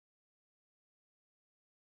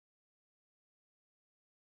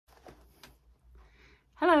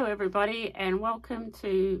Hello everybody and welcome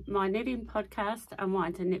to my knitting podcast,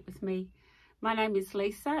 Unwind and Knit with me. My name is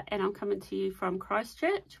Lisa and I'm coming to you from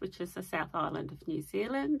Christchurch, which is the South Island of New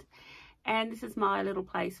Zealand. And this is my little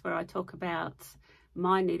place where I talk about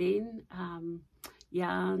my knitting,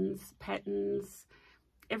 yarns, patterns,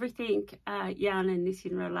 everything yarn and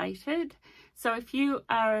knitting related. So if you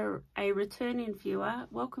are a returning viewer,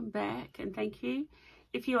 welcome back and thank you.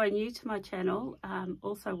 If you are new to my channel,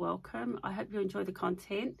 also welcome. I hope you enjoy the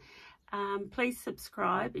content. Please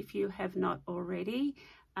subscribe if you have not already.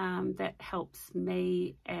 That helps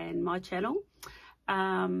me and my channel.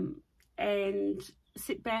 And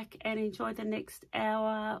sit back and enjoy the next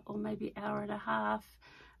hour or maybe hour and a half.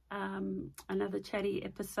 Another chatty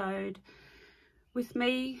episode with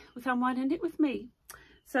me, with Unwind and Knit with me.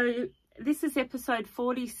 So this is episode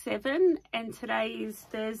 47 and today is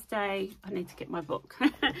Thursday. I need to get my book.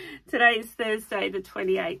 Today is Thursday the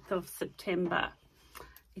 28th of September.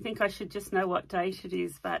 You think I should just know what date it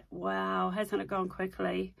is, but wow, hasn't it gone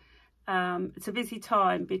quickly? It's a busy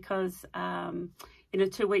time because in a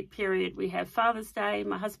 2-week period we have Father's Day,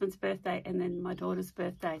 my husband's birthday and then my daughter's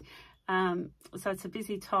birthday. So it's a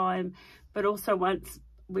busy time, but also once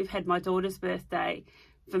we've had my daughter's birthday,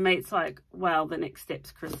 for me it's like, well, the next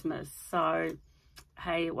step's Christmas. So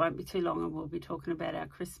hey, it won't be too long and we'll be talking about our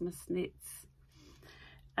Christmas knits.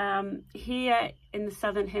 Here in the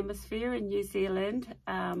Southern Hemisphere in New Zealand,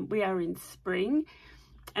 we are in spring,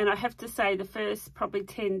 and I have to say the first probably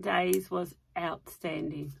 10 days was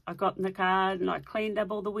outstanding. I got in the garden, I cleaned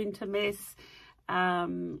up all the winter mess,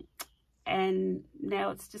 and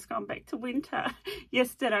now it's just gone back to winter.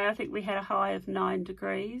 Yesterday I think we had a high of 9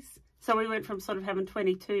 degrees. So we went from sort of having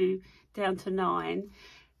 22 down to 9.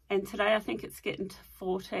 And today I think it's getting to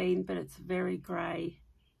 14, but it's very grey.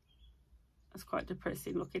 It's quite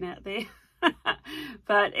depressing looking out there.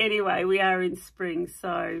 But anyway, we are in spring,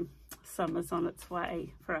 so summer's on its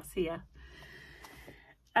way for us here.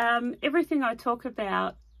 Everything I talk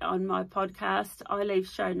about on my podcast, I leave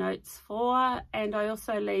show notes for, and I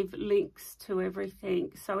also leave links to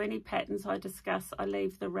everything. So any patterns I discuss, I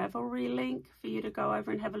leave the Ravelry link for you to go over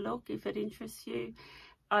and have a look if it interests you.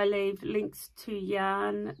 I leave links to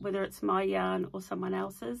yarn, whether it's my yarn or someone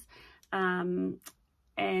else's. And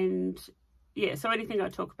yeah, so anything I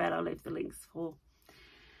talk about, I'll leave the links for.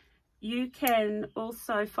 You can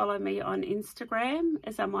also follow me on Instagram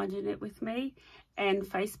as Unwind and Knit with me, and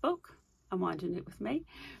Facebook, Unwind and Knit with me.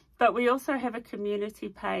 But we also have a community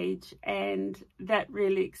page, and that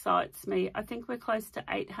really excites me. I think we're close to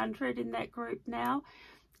 800 in that group now,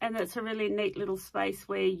 and that's a really neat little space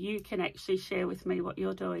where you can actually share with me what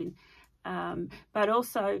you're doing. But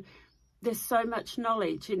also there's so much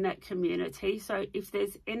knowledge in that community, so if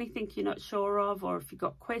there's anything you're not sure of, or if you've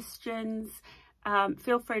got questions,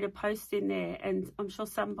 feel free to post in there, and I'm sure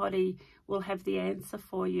somebody will have the answer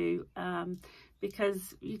for you,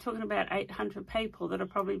 because you're talking about 800 people that have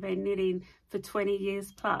probably been knitting for 20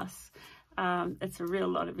 years plus. It's a real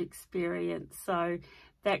lot of experience, so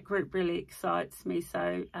that group really excites me.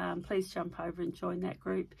 So please jump over and join that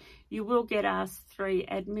group. You will get asked 3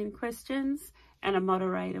 admin questions and a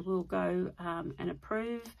moderator will go and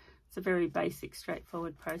approve. It's a very basic,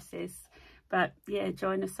 straightforward process. But yeah,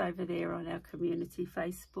 join us over there on our community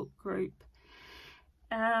Facebook group.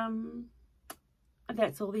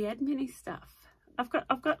 That's all the admin-y stuff. I've got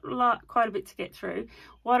quite a bit to get through.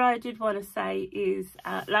 What I did want to say is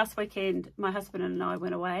last weekend my husband and I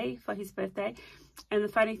went away for his birthday, and the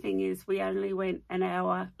funny thing is we only went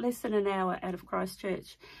less than an hour out of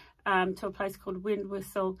Christchurch to a place called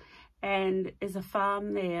Windwhistle, and there's a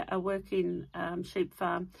farm there, a working sheep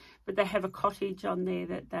farm, but they have a cottage on there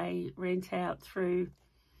that they rent out through,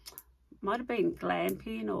 might have been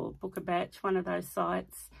Glamping or Book a Batch, one of those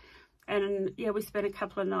sites. And yeah, we spent a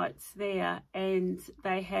couple of nights there, and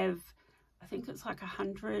they have, I think it's like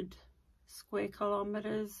 100 square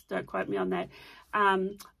kilometres, don't quote me on that,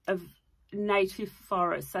 of native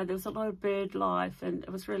forest. So there was a lot of bird life and it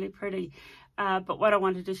was really pretty. But what I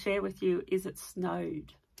wanted to share with you is it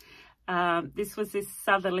snowed. This was this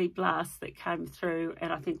southerly blast that came through,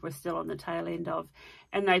 and I think we're still on the tail end of,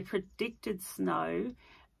 and they predicted snow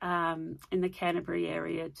in the Canterbury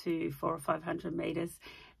area to 400 or 500 metres.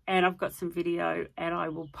 And I've got some video and I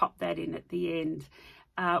will pop that in at the end.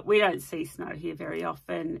 We don't see snow here very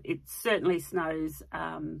often. It certainly snows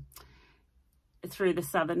through the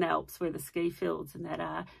Southern Alps where the ski fields and that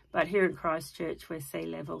are, but here in Christchurch we're sea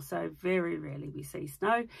level, so very rarely we see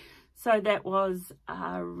snow. So that was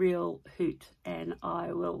a real hoot, and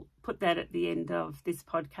I will put that at the end of this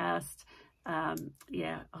podcast.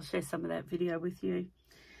 Yeah, I'll share some of that video with you.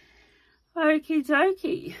 Okie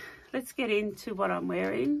dokie, let's get into what I'm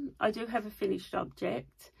wearing. I do have a finished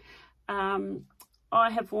object. I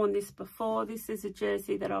have worn this before. This is a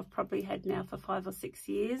jersey that I've probably had now for 5 or 6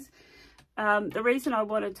 years. The reason I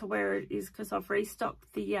wanted to wear it is because I've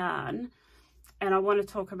restocked the yarn, and I want to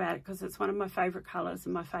talk about it because it's one of my favourite colours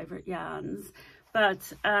and my favourite yarns.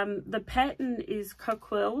 But the pattern is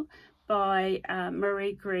Coquille by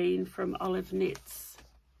Greene from Olive Knits.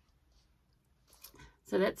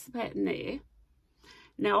 So that's the pattern there.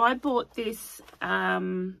 Now I bought this,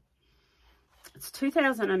 it's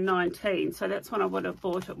 2019, so that's when I would have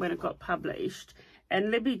bought it when it got published.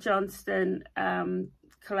 And Libby Johnston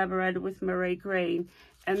collaborated with Greene,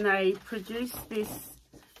 and they produced this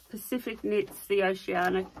Pacific Knits, the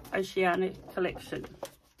Oceania collection.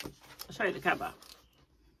 I'll show you the cover.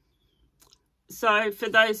 So for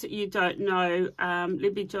those that you don't know,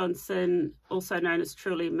 Libby Johnston, also known as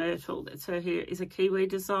Truly Myrtle, that's her here, is a Kiwi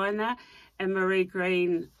designer. And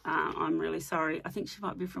Greene, I'm really sorry, I think she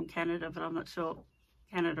might be from Canada, but I'm not sure,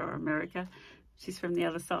 Canada or America. She's from the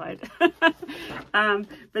other side.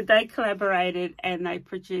 But they collaborated and they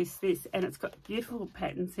produced this, and it's got beautiful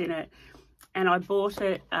patterns in it. And I bought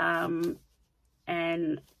it, and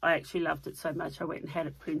I actually loved it so much I went and had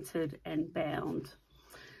it printed and bound.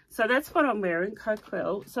 So that's what I'm wearing,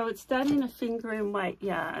 Coquille. So it's done in a finger and weight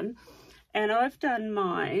yarn, and I've done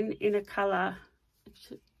mine in a colour. I'm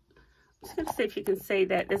just going to see if you can see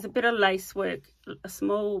that. There's a bit of lace work, a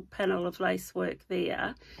small panel of lace work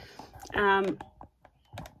there. Let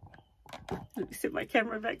me set my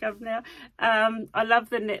camera back up now. I love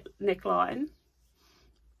the neckline,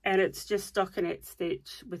 and it's just stockinette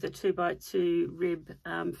stitch with a 2x2 rib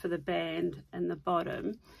for the band and the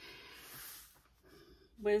bottom.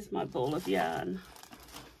 Where's my ball of yarn?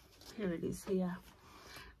 Here it is here.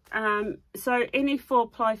 So any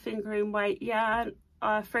 4-ply fingering weight yarn.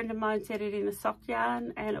 A friend of mine did it in a sock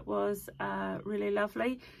yarn, and it was really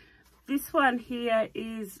lovely. This one here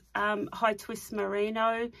is High Twist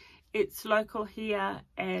Merino. It's local here,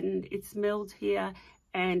 and it's milled here,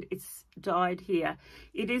 and it's dyed here.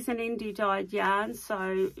 It is an indie dyed yarn,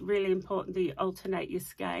 so really important that you alternate your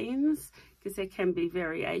skeins because there can be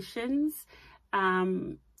variations.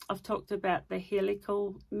 I've talked about the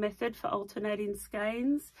helical method for alternating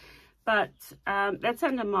skeins. But that's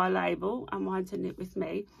under my label, Unwind to Knit with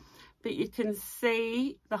Me. But you can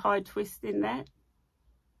see the high twist in that.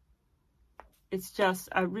 It's just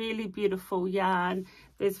a really beautiful yarn.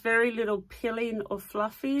 There's very little pilling or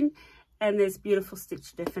fluffing, and there's beautiful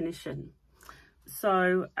stitch definition.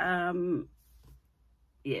 So,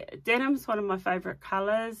 yeah, denim's one of my favourite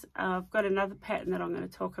colours. I've got another pattern that I'm going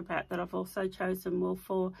to talk about that I've also chosen wool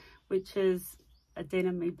for, which is a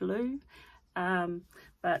denim-y blue.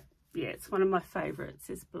 But yeah, it's one of my favourites,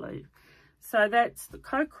 is blue. So that's the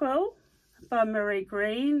Coquille by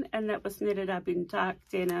Greene, and that was knitted up in dark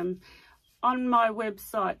denim. On my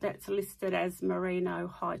website, that's listed as Merino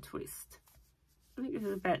High Twist. I think this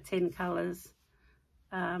is about 10 colours.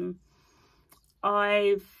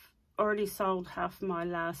 I've already sold half my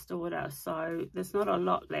last order, so there's not a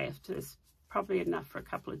lot left. There's probably enough for a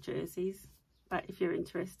couple of jerseys, but if you're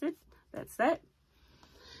interested, that's that.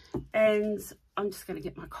 And I'm just going to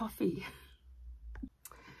get my coffee.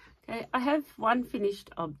 Okay, I have one finished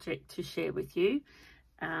object to share with you.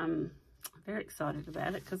 I'm very excited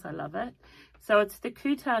about it because I love it. So it's the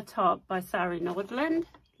Kuutar top by Sari Nordlund.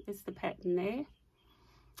 There's the pattern there.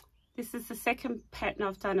 This is the second pattern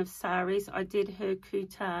I've done of Sari's. I did her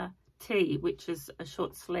Kuutar tee, which is a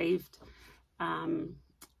short-sleeved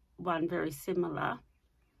one, very similar.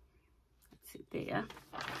 That's it there.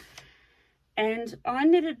 And I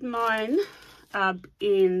knitted mine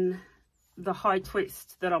in the high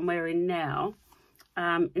twist that I'm wearing now,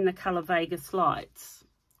 in the colour Vegas Lights,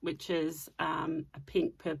 which is a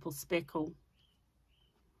pink purple speckle.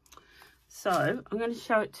 So I'm going to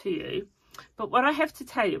show it to you. But what I have to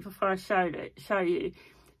tell you before I show you,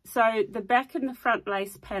 so the back and the front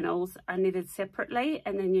lace panels are knitted separately,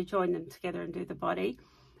 and then you join them together and do the body.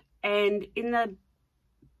 And in the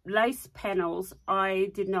lace panels, I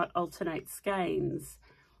did not alternate skeins,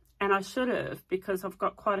 and I should have, because I've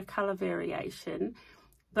got quite a colour variation,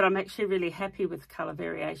 but I'm actually really happy with colour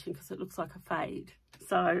variation because it looks like a fade.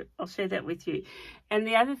 So I'll share that with you. And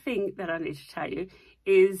the other thing that I need to tell you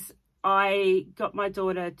is I got my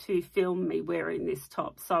daughter to film me wearing this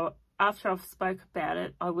top. So after I've spoke about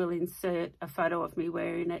it, I will insert a photo of me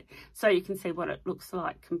wearing it so you can see what it looks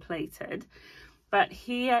like completed. But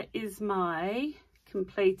here is my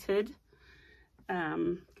completed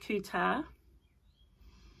Kuutar.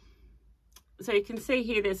 So you can see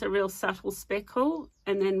here there's a real subtle speckle,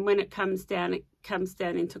 and then when it comes down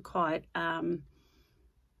into quite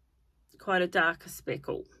quite a darker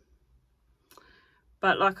speckle.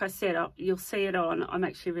 But like I said, you'll see it on. I'm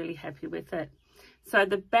actually really happy with it. So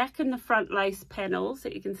the back and the front lace panels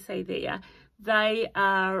that you can see there, they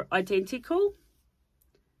are identical.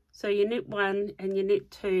 So you knit one and you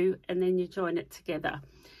knit two and then you join it together.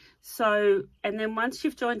 So, and then once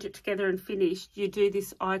you've joined it together and finished, you do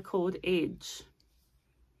this I-cord edge.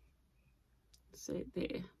 See it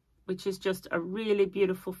there, which is just a really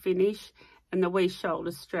beautiful finish. And the wee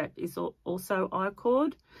shoulder strap is also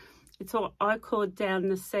I-cord. It's all I-cord down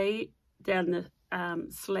the sleeve.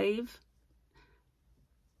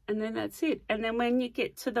 And then that's it. And then when you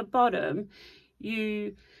get to the bottom,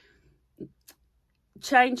 you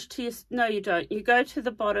change to your, no you don't, you go to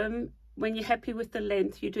the bottom. When you're happy with the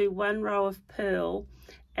length, you do 1 row of purl,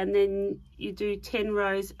 and then you do 10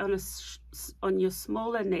 rows on your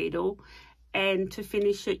smaller needle, and to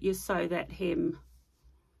finish it you sew that hem.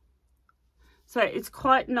 So it's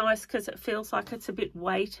quite nice because it feels like it's a bit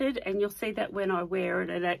weighted, and you'll see that when I wear it,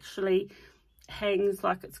 it actually hangs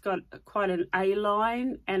like it's got quite an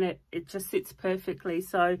A-line, and it just sits perfectly.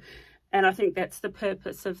 So, and I think that's the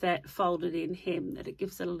purpose of that folded in hem, that it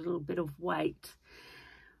gives it a little bit of weight.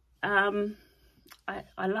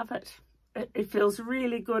 I love it. It feels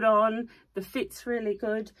really good on. The fit's really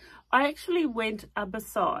good. I actually went up a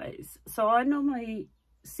size. So I normally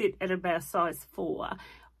sit at about a size 4.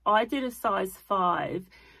 I did a size 5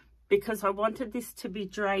 because I wanted this to be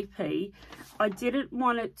drapey. I didn't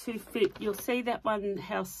want it to fit. You'll see that one,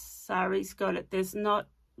 how Sari's got it. There's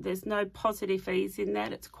no positive ease in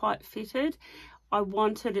that. It's quite fitted. I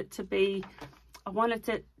wanted it to be, I wanted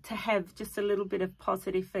it to have just a little bit of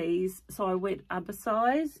positive ease. So I went up a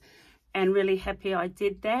size, and really happy I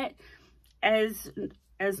did that. As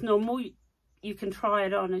normal, you can try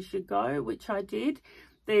it on as you go, which I did.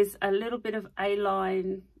 There's a little bit of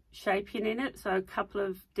A-line shaping in it, so a couple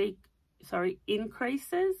of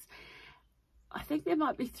increases. I think there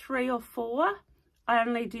might be 3 or 4. I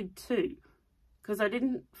only did 2 because I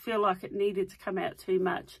didn't feel like it needed to come out too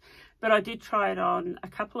much, but I did try it on a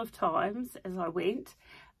couple of times as I went.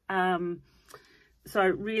 So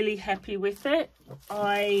really happy with it.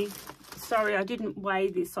 Sorry I didn't weigh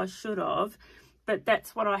this, I should have, but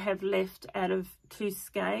that's what I have left out of 2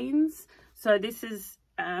 skeins. So this is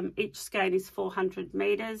each skein is 400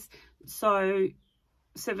 meters, so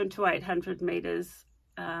 700 to 800 meters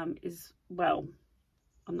is, well,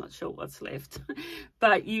 I'm not sure what's left.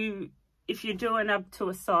 But if you're doing up to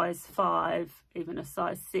a size 5, even a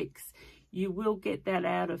size 6, you will get that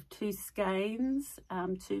out of 2 skeins,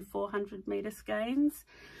 2 400 meter skeins.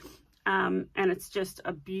 And it's just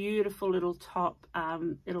a beautiful little top.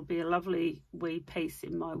 It'll be a lovely wee piece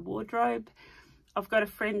in my wardrobe. I've got a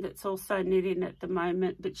friend that's also knitting at the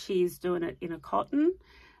moment, but she is doing it in a cotton.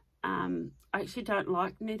 I actually don't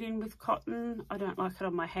like knitting with cotton. I don't like it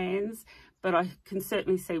on my hands, but I can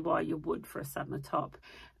certainly see why you would for a summer top.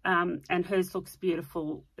 And hers looks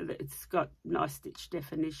beautiful. It's got nice stitch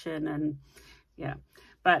definition, and yeah.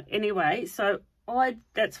 But anyway, so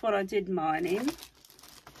that's what I did mine in.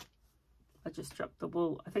 I just dropped the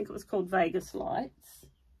wool. I think it was called Vegas Lights.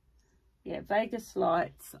 Yeah, Vegas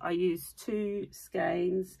Lights. I used 2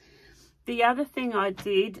 skeins. The other thing I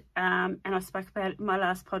did, and I spoke about it in my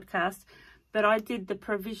last podcast, but I did the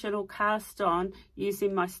provisional cast on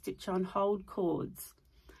using my stitch on hold cords.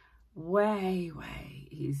 Way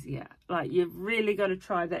easier. Like, you've really got to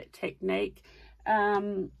try that technique.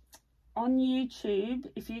 On YouTube,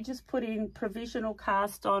 if you just put in provisional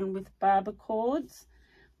cast on with barber cords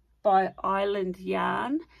by Island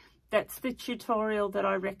Yarn, that's the tutorial that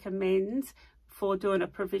I recommend for doing a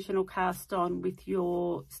provisional cast on with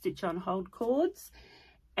your stitch on hold cords.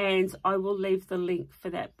 And I will leave the link for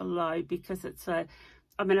that below, because it's a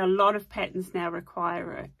lot of patterns now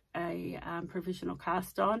require a provisional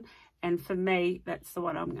cast on, and for me that's the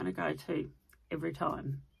one I'm going to go to every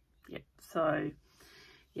time. Yeah, so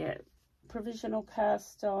yeah, provisional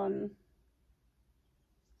cast on.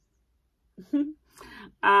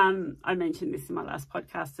 I mentioned this in my last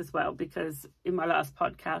podcast as well, because in my last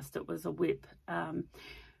podcast it was a whip.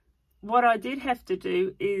 What I did have to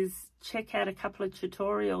do is check out a couple of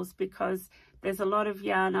tutorials, because there's a lot of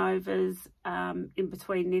yarn overs in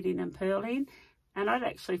between knitting and purling, and I'd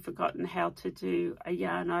actually forgotten how to do a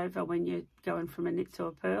yarn over when you're going from a knit to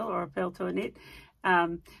a purl, or a purl to a knit.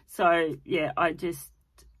 So yeah, I just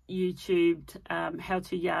YouTubed how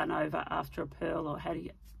to yarn over after a purl, or how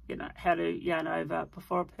to yarn over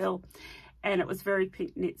before a purl, and it was Very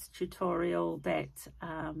Pink Knits tutorial that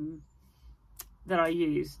I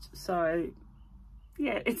used. So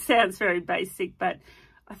yeah, it sounds very basic, but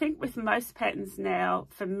I think with most patterns now,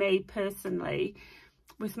 for me personally,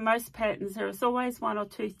 with most patterns, there is always one or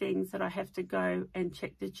two things that I have to go and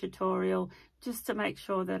check the tutorial just to make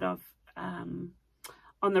sure that I've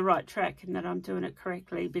on the right track and that I'm doing it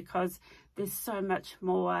correctly, because there's so much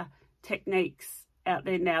more techniques out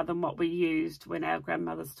there now than what we used when our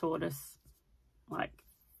grandmothers taught us, like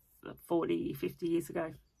 40, 50 years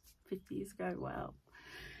ago. 50 years ago, wow.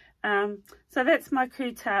 So that's my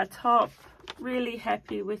Kuutar top. Really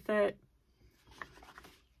happy with it.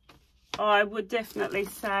 I would definitely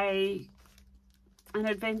say an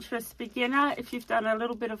adventurous beginner. If you've done a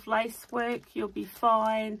little bit of lace work, you'll be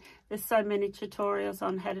fine. There's so many tutorials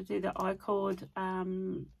on how to do the I-cord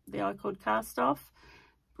cast off.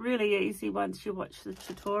 Really easy once you watch the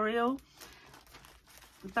tutorial.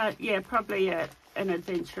 But yeah, probably an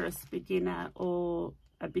adventurous beginner, or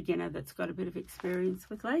a beginner that's got a bit of experience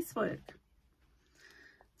with lace work.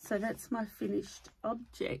 So that's my finished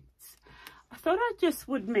object. I thought I just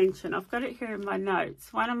would mention, I've got it here in my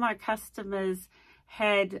notes, one of my customers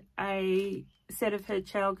had a set of her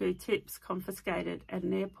Chalgu tips confiscated at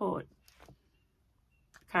an airport.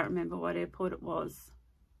 I can't remember what airport it was.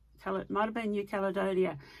 It might have been New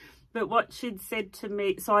Caledonia. But what she'd said to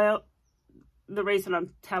me, so the reason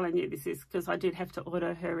I'm telling you this is because I did have to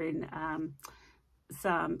order her in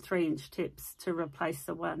some 3-inch tips to replace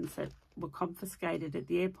the ones that were confiscated at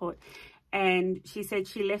the airport. And she said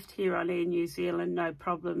she left here on Air New Zealand, no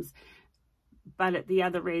problems, but at the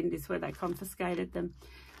other end is where they confiscated them.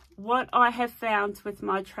 What I have found with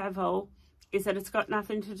my travel is that it's got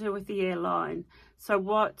nothing to do with the airline.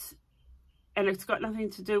 And it's got nothing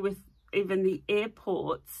to do with even the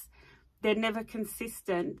airports. They're never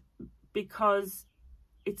consistent, because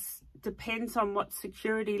it depends on what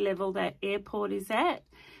security level that airport is at.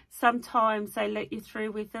 Sometimes they let you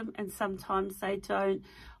through with them and sometimes they don't.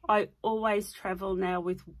 I always travel now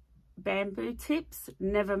with bamboo tips,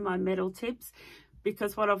 never my metal tips,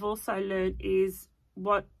 because what I've also learned is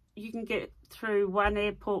what you can get through one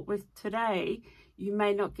airport with today, you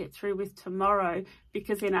may not get through with tomorrow,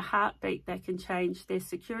 because in a heartbeat they can change their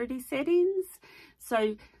security settings.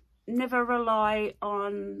 So never rely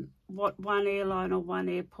on what one airline or one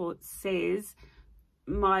airport says.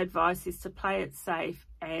 My advice is to play it safe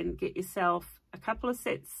and get yourself a couple of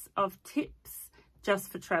sets of tips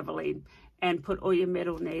just for traveling, and put all your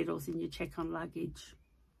metal needles in your check-on luggage.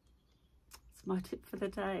 It's my tip for the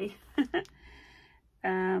day.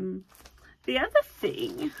 The other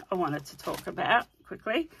thing I wanted to talk about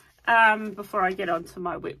quickly, before I get on to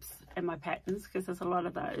my whips and my patterns, because there's a lot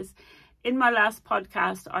of those. In my last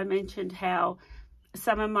podcast, I mentioned how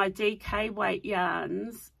some of my DK weight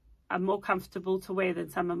yarns are more comfortable to wear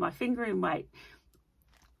than some of my fingering weight.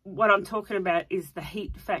 What I'm talking about is the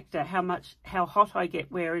heat factor, how hot I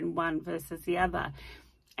get wearing one versus the other.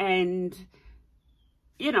 And,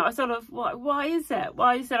 you know, I sort of, why is that?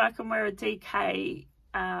 Why is that I can wear a DK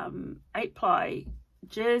 8-ply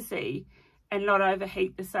jersey and not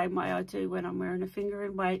overheat the same way I do when I'm wearing a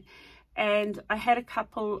fingering weight? And I had a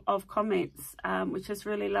couple of comments, which is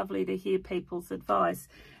really lovely to hear people's advice.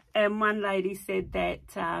 And one lady said that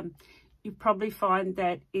you probably find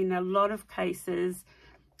that in a lot of cases,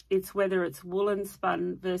 it's whether it's woolen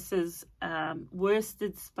spun versus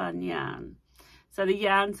worsted spun yarn. So the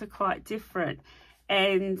yarns are quite different.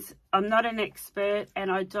 And I'm not an expert,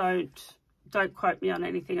 and I don't quote me on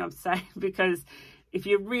anything I'm saying, because if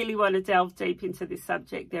you really want to delve deep into this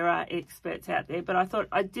subject, there are experts out there. But I thought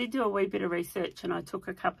I did do a wee bit of research and I took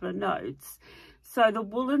a couple of notes. So the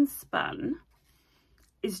woolen spun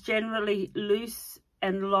is generally loose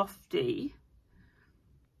and lofty.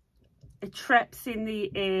 It traps in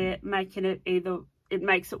the air, making it it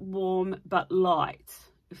makes it warm but light,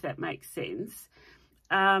 if that makes sense.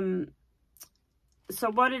 So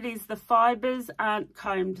what it is, the fibres aren't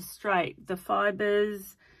combed straight. The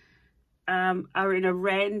fibres are in a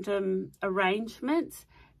random arrangement,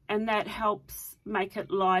 and that helps make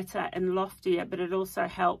it lighter and loftier, but it also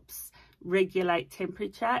helps regulate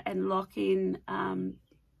temperature and lock in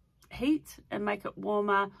heat and make it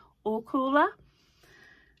warmer or cooler.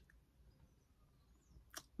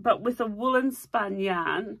 But with a woolen spun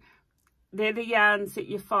yarn, they're the yarns that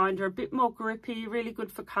you find are a bit more grippy, really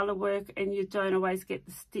good for colour work, and you don't always get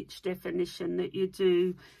the stitch definition that you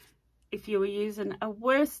do if you were using a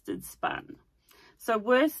worsted spun. So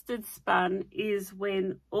worsted spun is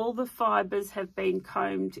when all the fibres have been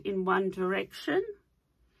combed in one direction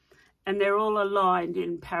and they're all aligned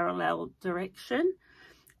in parallel direction,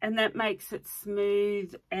 and that makes it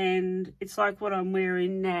smooth, and it's like what I'm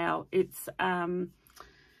wearing now. It's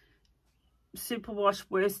superwash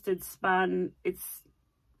worsted spun. It's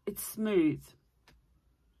smooth.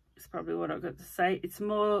 It's probably what I've got to say. It's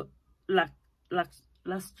more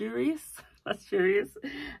luxurious,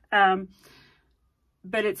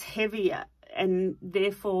 but it's heavier, and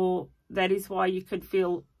therefore that is why you could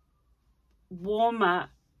feel warmer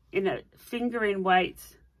in a finger-in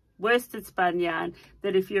weight worsted spun yarn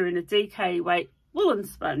than if you're in a DK weight woolen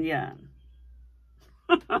spun yarn.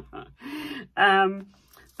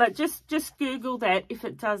 But just Google that if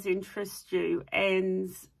it does interest you, and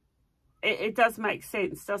it does make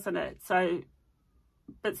sense, doesn't it? So,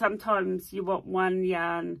 but sometimes you want one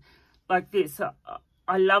yarn like this.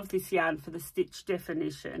 I love this yarn for the stitch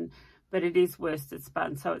definition, but it is worsted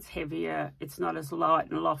spun, so it's heavier. It's not as light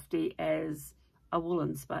and lofty as a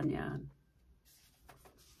woolen spun yarn.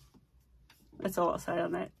 That's all I'll say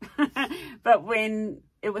on that. But when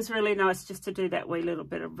it was really nice just to do that wee little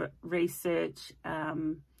bit of research,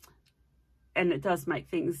 and it does make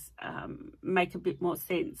things make a bit more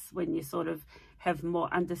sense when you sort of have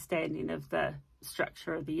more understanding of the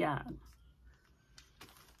structure of the yarn.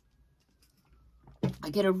 I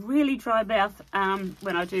get a really dry mouth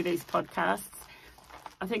when I do these podcasts.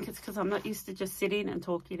 I think it's because I'm not used to just sitting and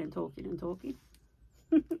talking and talking and talking.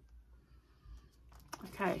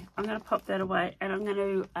 Okay, I'm going to pop that away, and I'm going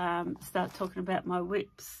to start talking about my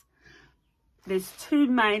whips. There's two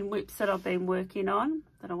main whips that I've been working on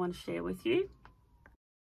that I want to share with you.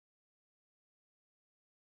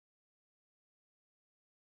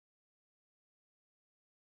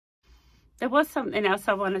 There was something else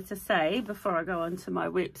I wanted to say before I go on to my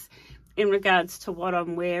whips in regards to what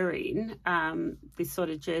I'm wearing, this sort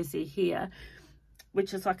of jersey here,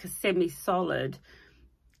 which is like a semi-solid.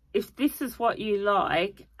 If this is what you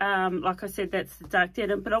like I said, that's the dark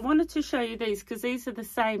denim, but I wanted to show you these because these are the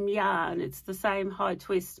same yarn. It's the same High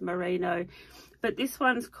Twist Merino, but this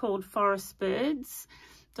one's called Forest Birds.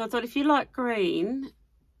 So I thought if you like green,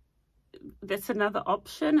 that's another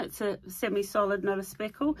option. It's a semi-solid, not a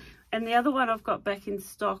speckle. And the other one I've got back in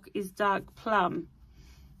stock is Dark Plum.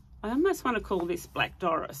 I almost want to call this Black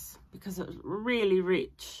Doris because it's really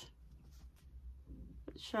rich.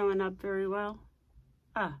 It's showing up very well.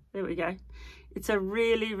 Ah, there we go. It's a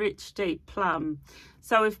really rich, deep plum.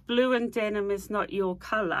 So if blue and denim is not your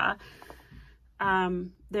colour,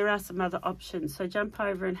 there are some other options. So jump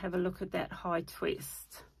over and have a look at that High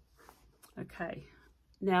Twist. Okay,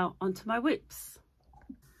 now onto my whips.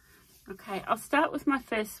 Okay, I'll start with my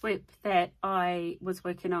first whip that I was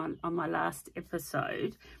working on my last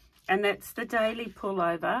episode, and that's the Daily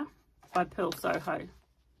Pullover by Purl Soho.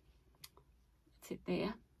 That's it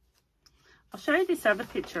there. I'll show you this other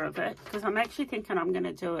picture of it because I'm actually thinking I'm going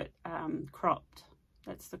to do it cropped.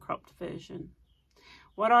 That's the cropped version.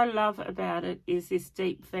 What I love about it is this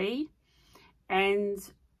deep V, and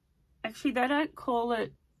actually they don't call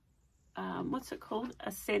it, what's it called?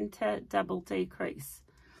 A center double decrease.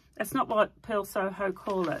 That's not what Purl Soho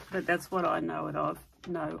call it, but that's what I know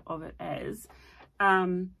of it as.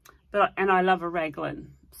 And I love a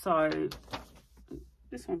raglan. So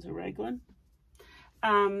this one's a raglan.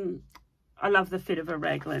 I love the fit of a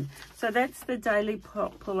raglan. So that's the Daily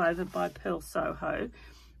Pullover by Purl Soho.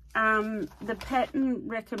 The pattern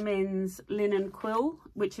recommends linen quill,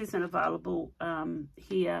 which isn't available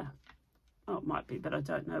here. Oh, it might be, but I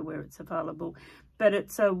don't know where it's available. But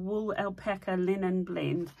it's a wool alpaca linen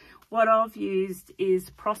blend. What I've used is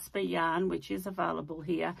Prosper yarn, which is available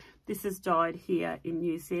here. This is dyed here in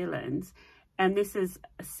New Zealand. And this is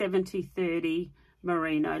a 70-30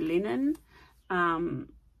 merino linen. And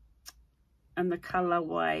the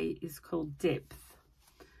colourway is called Depth.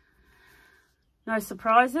 No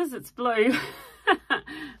surprises, it's blue.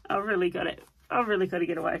 I've really got to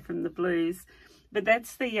get away from the blues. But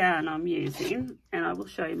that's the yarn I'm using, and I will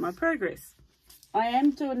show you my progress. I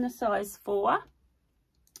am doing the size 4,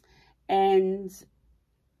 and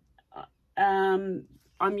I'm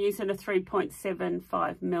using a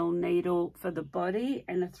 3.75mm needle for the body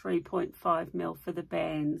and a 3.5mm for the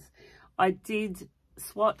bands. I did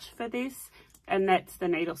swatch for this, and that's the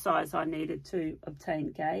needle size I needed to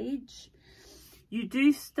obtain gauge. You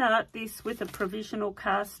do start this with a provisional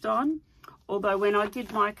cast on, although when I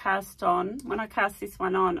did my cast on, when I cast this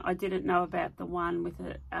one on, I didn't know about the one with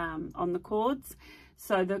it on the cords.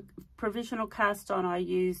 So the provisional cast on I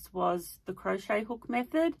used was the crochet hook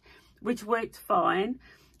method, which worked fine.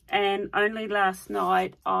 And only last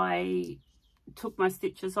night I took my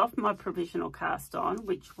stitches off my provisional cast on,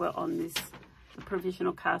 which were on this, the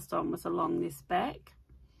provisional cast on was along this back.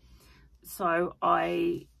 So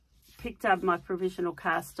I picked up my provisional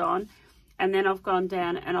cast on, and then I've gone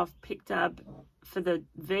down and I've picked up for the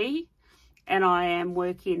V, and I am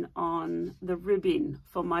working on the ribbing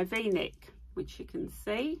for my V-neck, which you can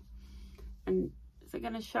see. And is it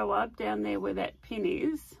going to show up down there where that pin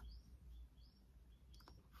is?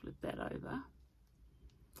 that over,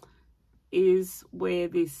 is where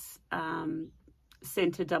this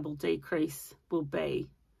center double decrease will be.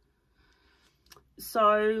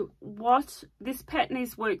 So what this pattern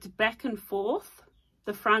is worked back and forth,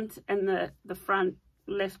 the front and the front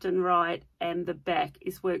left and right, and the back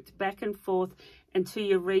is worked back and forth until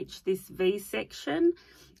you reach this V section,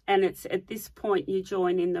 and it's at this point you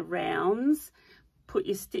join in the rounds, put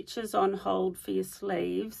your stitches on hold for your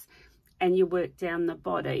sleeves, and you work down the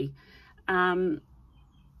body.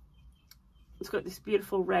 It's got this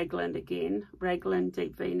beautiful raglan again, raglan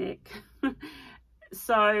deep V-neck.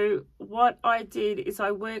 So what I did is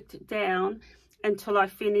I worked down until I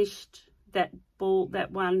finished that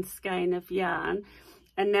one skein of yarn,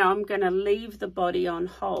 and now I'm going to leave the body on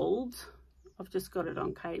hold. I've just got it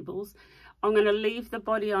on cables. I'm going to leave the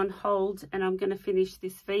body on hold, and I'm going to finish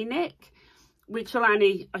this V-neck, which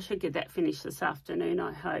I should get that finished this afternoon,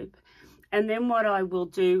 I hope. And then what I will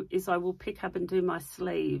do is I will pick up and do my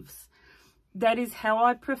sleeves. That is how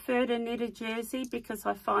I prefer to knit a jersey, because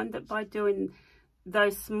I find that by doing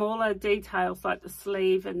those smaller details like the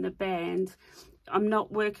sleeve and the band, I'm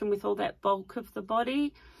not working with all that bulk of the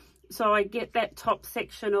body. So I get that top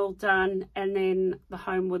section all done, and then the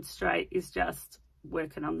homeward straight is just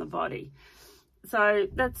working on the body. So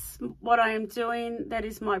that's what I am doing. That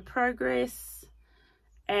is my progress,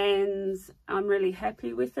 and I'm really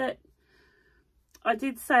happy with it. I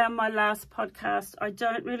did say on my last podcast, I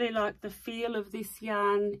don't really like the feel of this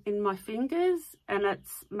yarn in my fingers, and I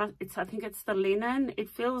think it's the linen. It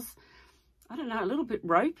feels, I don't know, a little bit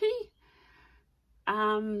ropey.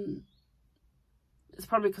 It's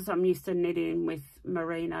probably because I'm used to knitting with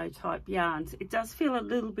merino type yarns. It does feel a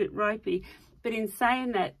little bit ropey, but in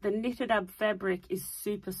saying that, the knitted up fabric is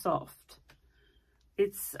super soft.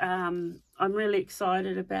 It's, I'm really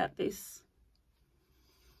excited about this.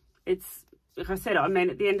 It's, like I said, I mean,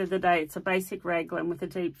 at the end of the day, it's a basic raglan with a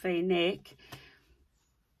deep V neck.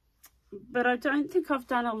 But I don't think I've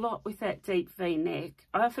done a lot with that deep V neck.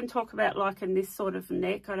 I often talk about liking this sort of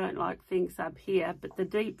neck. I don't like things up here, but the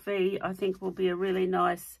deep V I think will be a really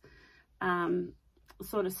nice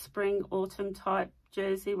sort of spring autumn type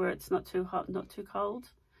jersey where it's not too hot, not too cold.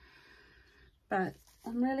 But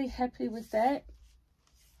I'm really happy with that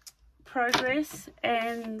progress,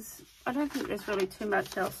 and I don't think there's really too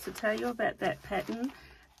much else to tell you about that pattern.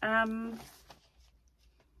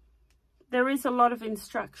 There is a lot of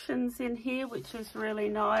instructions in here, which is really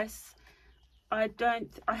nice. I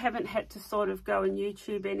haven't had to sort of go and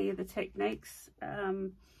YouTube any of the techniques.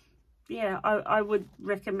 Yeah, I would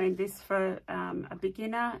recommend this for a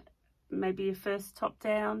beginner, maybe a first top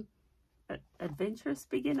down, adventurous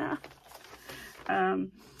beginner.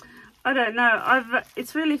 I don't know.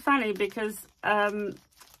 It's really funny because a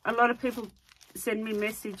lot of people send me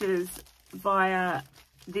messages via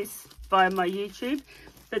my YouTube,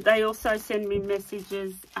 but they also send me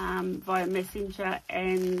messages via Messenger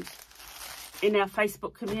and in our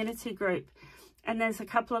Facebook community group. And there's a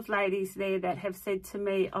couple of ladies there that have said to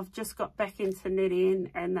me, I've just got back into knitting,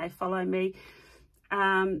 and they follow me.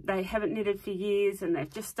 They haven't knitted for years, and they've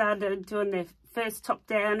just started doing their first top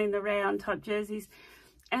down in the round type jerseys.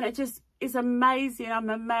 And it just is amazing. I'm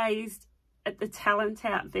amazed at the talent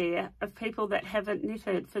out there of people that haven't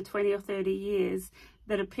knitted for 20 or 30 years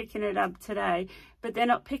that are picking it up today. But they're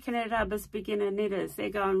not picking it up as beginner knitters. They're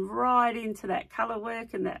going right into that colour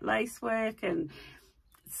work and that lace work, and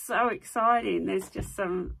it's so exciting. There's just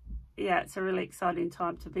some, yeah, it's a really exciting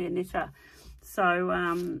time to be a knitter. So,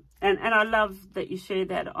 and I love that you share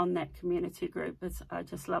that on that community group. I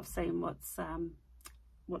just love seeing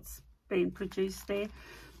what's being produced there.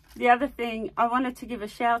 The other thing, I wanted to give a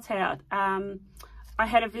shout out. I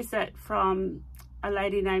had a visit from a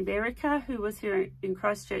lady named Erica, who was here in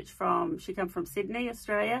Christchurch she came from Sydney,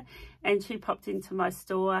 Australia, and she popped into my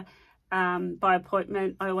store by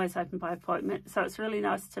appointment. I always open by appointment. So it's really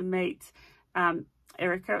nice to meet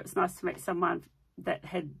Erica. It's nice to meet someone that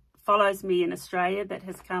follows me in Australia that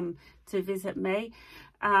has come to visit me.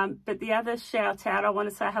 But the other shout out, I want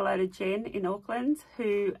to say hello to Jen in Auckland,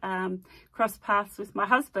 who crossed paths with my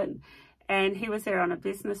husband, and he was there on a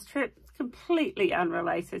business trip, completely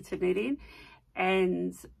unrelated to knitting,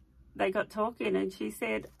 and they got talking, and she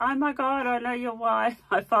said, oh my God, I know your wife,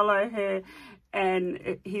 I follow her.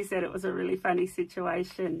 And he said it was a really funny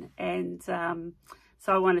situation, and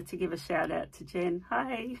so I wanted to give a shout out to Jen.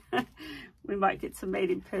 Hi. We might get to meet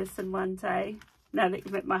in person one day, now that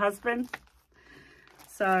you met my husband.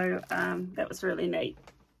 So that was really neat.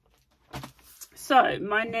 So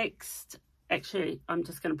my next, actually, I'm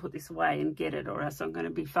just going to put this away and get it, or else I'm going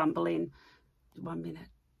to be fumbling. 1 minute.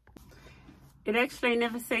 It actually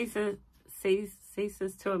never ceases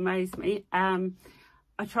ceases to amaze me.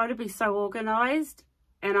 I try to be so organised,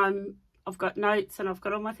 and I've got notes and I've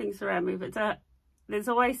got all my things around me, but there's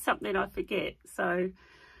always something I forget, so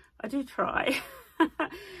I do try.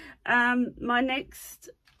 My next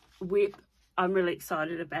whip I'm really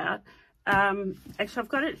excited about. Actually, I've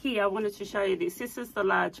got it here. I wanted to show you this. This is the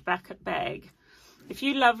large bucket bag. If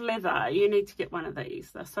you love leather, you need to get one of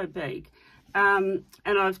these. They're so big. And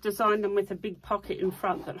I've designed them with a big pocket in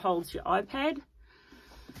front that holds your iPad.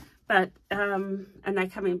 But and they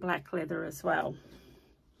come in black leather as well.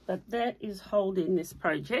 But that is holding this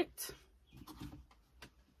project.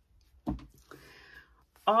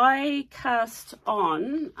 I cast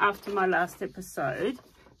on, after my last episode,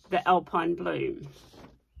 the Alpine Bloom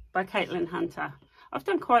by Caitlin Hunter. I've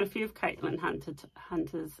done quite a few of Caitlin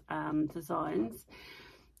Hunter's designs.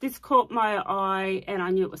 This caught my eye and I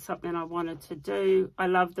knew it was something I wanted to do. I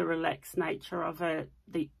love the relaxed nature of it,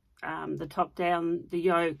 the top down, the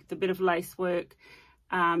yoke, the bit of lace work,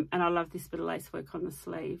 and I love this bit of lace work on the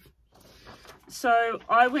sleeve. So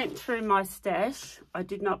I went through my stash. I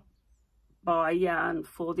did not buy yarn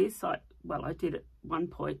for this. Well, I did at one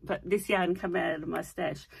point, but this yarn came out of my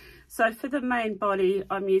stash. So for the main body,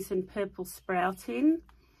 I'm using Purple Sprouting.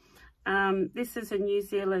 This is a New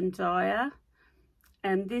Zealand dyer,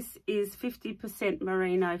 and this is 50%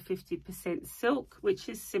 merino, 50% silk, which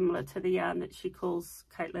is similar to the yarn that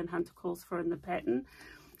Caitlin Hunter calls for in the pattern.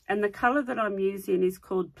 And the colour that I'm using is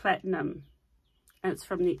called Platinum, and it's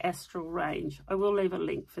from the Astral range. I will leave a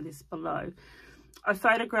link for this below. I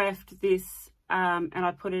photographed this and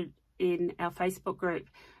I put it in our Facebook group,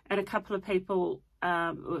 and a couple of people,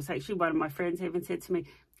 it was actually one of my friends even said to me,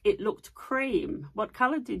 it looked cream. What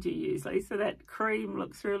colour did you use, Lisa? That cream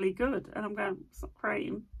looks really good. And I'm going, it's not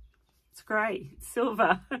cream, it's grey, it's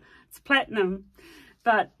silver, it's platinum.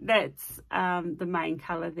 But that's the main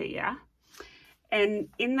colour there. And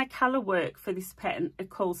in the colour work for this pattern, it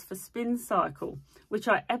calls for spin cycle, which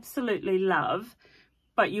I absolutely love,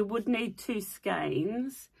 but you would need 2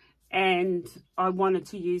 skeins, and I wanted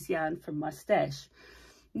to use yarn from my stash.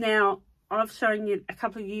 Now, I've shown you a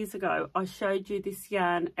couple of years ago, I showed you this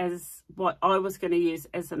yarn as what I was going to use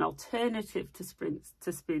as an alternative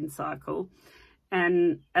to spin cycle.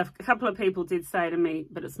 And a couple of people did say to me,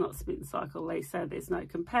 but it's not spin cycle, Lisa, there's no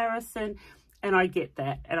comparison. And I get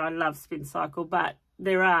that, and I love spin cycle, but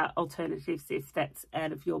there are alternatives if that's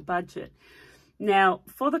out of your budget. Now,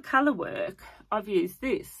 for the colour work, I've used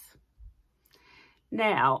this.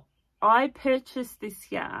 Now, I purchased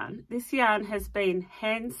this yarn. This yarn has been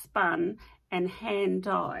hand spun and hand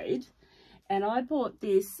dyed, and I bought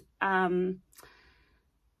this woolen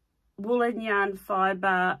yarn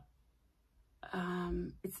fibre.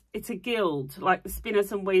 It's a guild, like the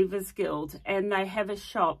Spinners and Weavers Guild, and they have a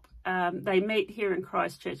shop. They meet here in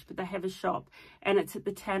Christchurch, but they have a shop, and it's at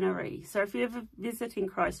the tannery. So if you ever visit in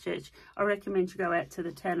Christchurch, I recommend you go out to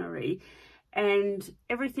the tannery. And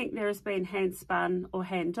everything there has been hand spun or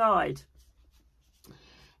hand dyed.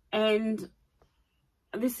 And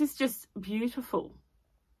this is just beautiful.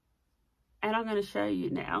 And I'm going to show you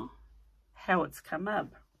now how it's come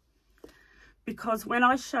up. Because when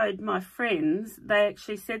I showed my friends, they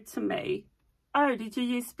actually said to me, oh, did you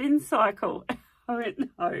use spin cycle? I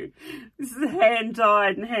went, no, this is hand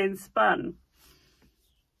dyed and hand spun.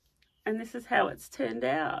 And this is how it's turned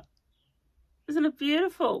out. Isn't it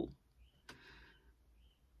beautiful?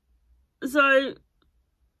 So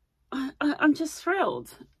I'm just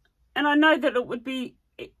thrilled. And I know that it would be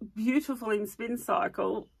beautiful in spin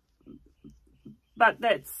cycle, but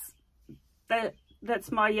that's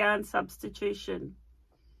my yarn substitution.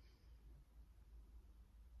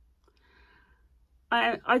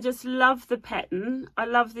 I just love the pattern. I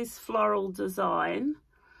love this floral design.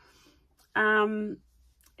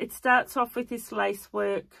 It starts off with this lace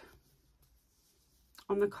work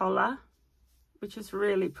on the collar, which is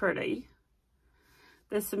really pretty.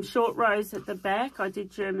 There's some short rows at the back. I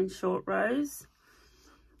did German short rows.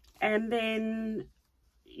 And then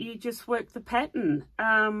you just work the pattern.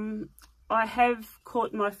 I have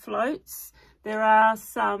caught my floats. There are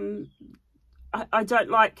some, I don't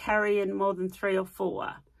like carrying more than 3 or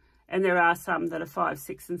 4. And there are some that are 5,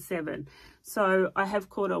 6 and 7. So I have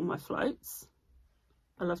caught all my floats.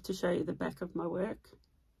 I love to show you the back of my work.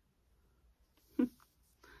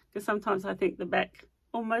 Because sometimes I think the back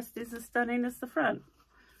almost is as stunning as the front.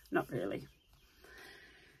 Not really.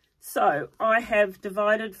 So I have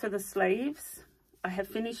divided for the sleeves. I have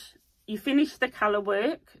finished, you finish the colour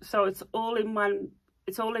work. So it's all in one,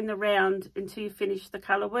 it's all in the round until you finish the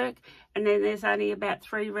colour work. And then there's only about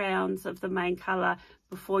 3 rounds of the main colour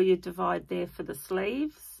before you divide there for the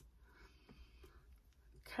sleeves.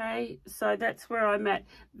 Okay, so that's where I'm at.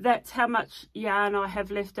 That's how much yarn I have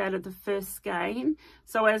left out of the first skein.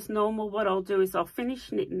 So as normal, what I'll do is I'll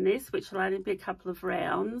finish knitting this, which will only be a couple of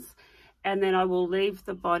rounds, and then I will leave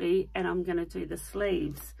the body and I'm going to do the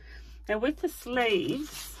sleeves. Now with the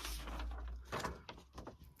sleeves,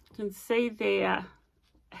 you can see there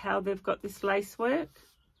how they've got this lace work.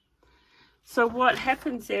 So what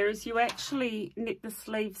happens there is you actually knit the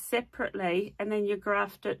sleeves separately and then you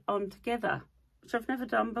graft it on together, which I've never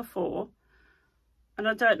done before. And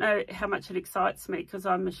I don't know how much it excites me because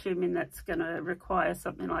I'm assuming that's going to require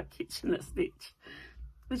something like Kitchener stitch,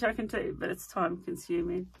 which I can do, but it's time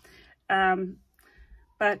consuming.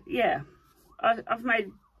 But yeah, I've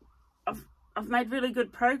made really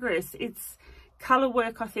good progress. It's colour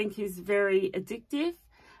work, I think, is very addictive.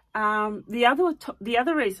 The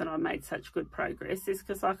other reason I made such good progress is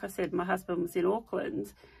because, like I said, my husband was in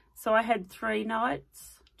Auckland, so I had 2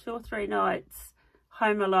 or 3 nights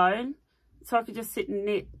home alone, so I could just sit and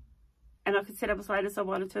knit, and I could sit up as late as I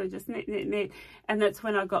wanted to, just knit, and that's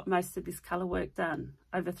when I got most of this colour work done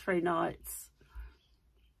over 3 nights,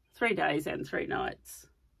 3 days and 3 nights.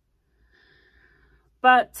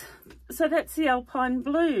 But so that's the Alpine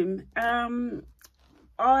Bloom.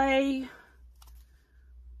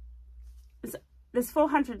 There's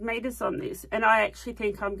 400 meters on this, and I actually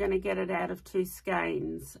think I'm going to get it out of 2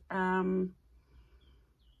 skeins.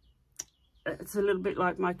 It's a little bit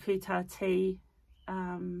like my Kuutar tea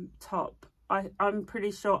top. I'm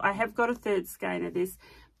pretty sure I have got a 3rd skein of this,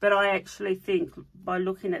 but I actually think by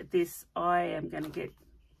looking at this, I am going to get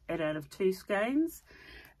it out of 2 skeins.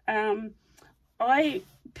 I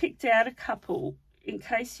picked out a couple in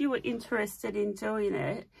case you were interested in doing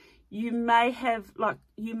it. You may have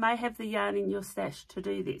the yarn in your stash to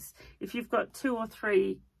do this. If you've got 2 or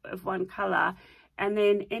 3 of one colour, and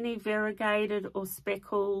then any variegated or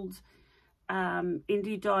speckled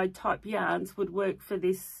indie dyed type yarns would work for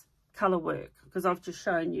this colour work, because I've just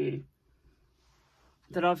shown you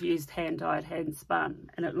that I've used hand dyed, hand spun,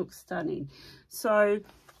 and it looks stunning. So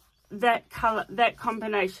that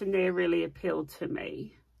combination there really appealed to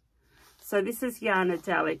me. So this is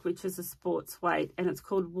Yarnadelic, which is a sports weight, and it's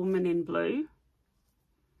called Woman in Blue.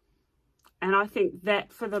 And I think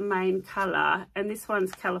that for the main colour, and this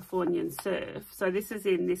one's Californian Surf. So this is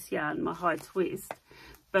in this yarn, my High Twist.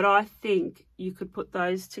 But I think you could put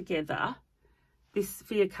those together, this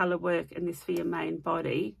for your colour work and this for your main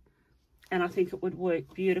body. And I think it would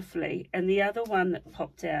work beautifully. And the other one that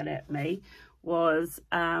popped out at me was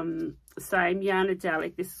same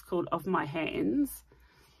Yarnadelic. This is called Of My Hands,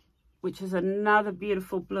 which is another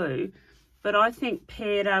beautiful blue, but I think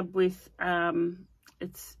paired up with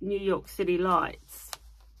it's New York City Lights.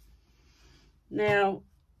 Now,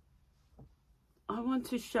 I want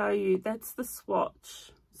to show you, that's the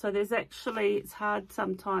swatch. So there's actually, it's hard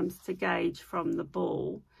sometimes to gauge from the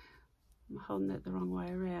ball. I'm holding that the wrong way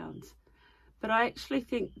around. But I actually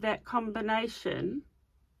think that combination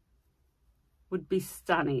would be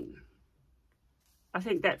stunning. I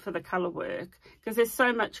think that for the colour work, because there's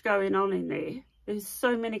so much going on in there. There's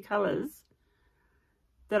so many colours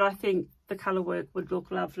that I think the colour work would look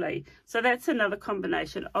lovely. So that's another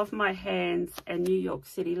combination of My Hands and New York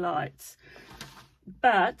City Lights.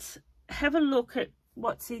 But have a look at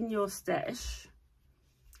what's in your stash.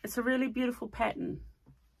 It's a really beautiful pattern.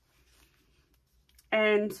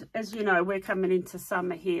 And as you know, we're coming into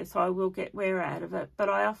summer here, so I will get wear out of it. But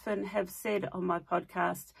I often have said on my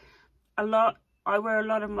podcast, I wear a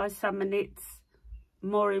lot of my summer knits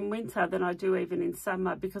more in winter than I do even in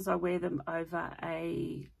summer, because I wear them over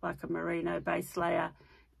like a merino base layer,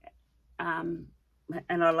 and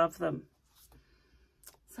I love them.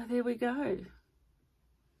 So there we go.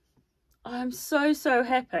 I'm so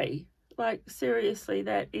happy. Like, seriously,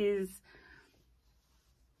 that is,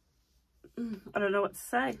 I don't know what to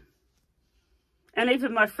say. And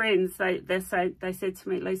even my friends, they said to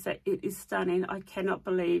me, Lisa, it is stunning. I cannot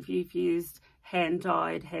believe you've used hand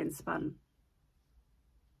dyed, hand spun.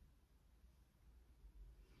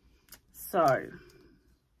 So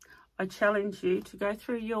I challenge you to go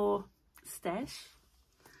through your stash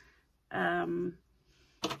and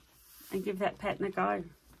give that pattern a go.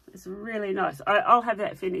 It's really nice. I'll have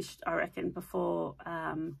that finished, I reckon, before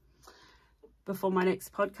my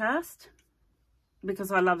next podcast,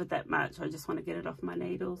 because I love it that much. I just want to get it off my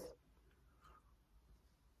needles.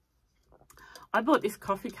 I bought this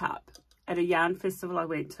coffee cup at a yarn festival I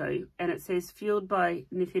went to, and it says fueled by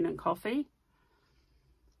knitting and coffee.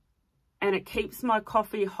 And it keeps my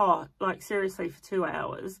coffee hot, like seriously, for 2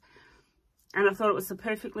 hours. And I thought it was the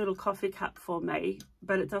perfect little coffee cup for me,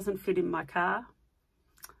 but it doesn't fit in my car.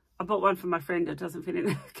 I bought one for my friend that doesn't fit in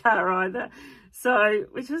the car either. So,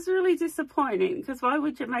 which was really disappointing, because why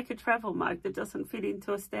would you make a travel mug that doesn't fit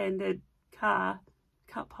into a standard car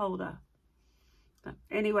cup holder? But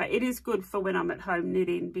anyway, it is good for when I'm at home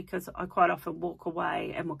knitting, because I quite often walk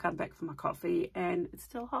away and will come back for my coffee and it's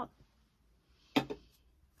still hot.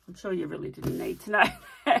 I'm sure you really didn't need to know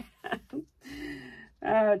that.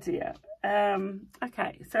 Oh dear.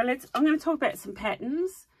 Okay, so I'm going to talk about some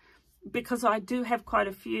patterns, because I do have quite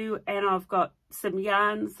a few, and I've got some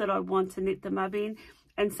yarns that I want to knit them up in,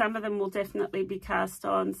 and some of them will definitely be cast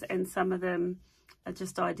ons, and some of them are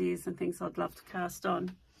just ideas and things I'd love to cast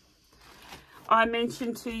on. I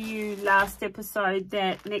mentioned to you last episode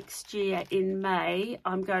that next year in May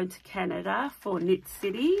I'm going to Canada for Knit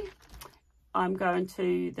City. I'm going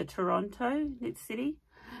to the Toronto Knit City.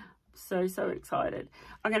 So excited.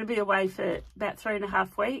 I'm going to be away for about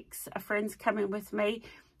 3.5 weeks. A friend's coming with me,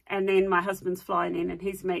 and then my husband's flying in, and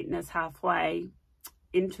he's meeting us halfway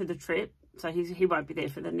into the trip, so he won't be there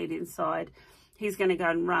for the knit inside. He's going to go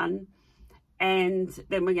and run, and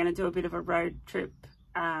then we're going to do a bit of a road trip.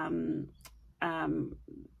 You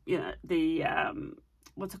know, the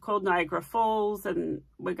what's it called, Niagara Falls, and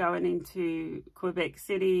we're going into Quebec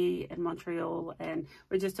City and Montreal, and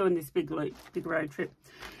we're just doing this big road trip,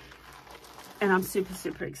 and I'm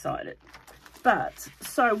super excited. But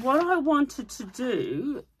so what I wanted to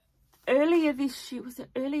do earlier this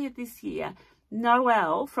year,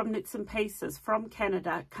 Noelle from Knits and Pieces from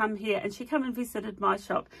Canada come here, and she come and visited my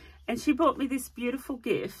shop, and she bought me this beautiful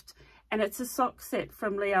gift, and it's a sock set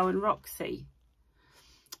from Leo and Roxy,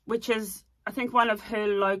 which is, I think, one of her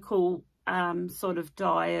local sort of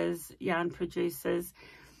dyers, yarn producers,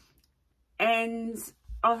 and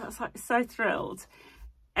I was like so thrilled.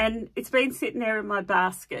 And it's been sitting there in my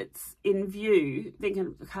baskets in view,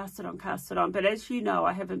 thinking, cast it on. But as you know,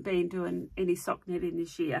 I haven't been doing any sock knitting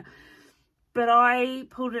this year. But I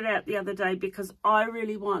pulled it out the other day because I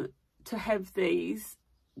really want to have these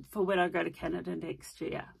for when I go to Canada next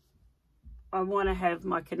year. I want to have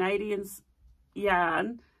my Canadian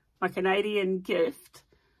yarn, my Canadian gift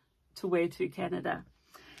to wear to Canada.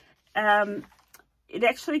 It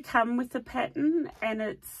actually come with a pattern,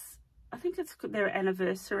 and I think it's their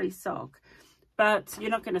anniversary sock, but you're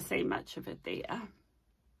not going to see much of it there.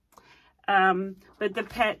 But the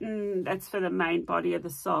pattern, that's for the main body of the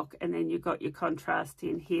sock, and then you've got your contrast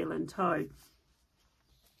in heel and toe.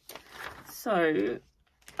 So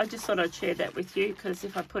I just thought I'd share that with you, because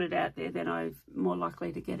if I put it out there, then I'm more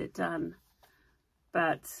likely to get it done.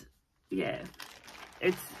 But yeah,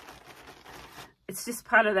 it's just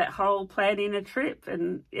part of that whole planning a trip,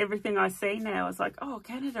 and everything I see now is like, oh,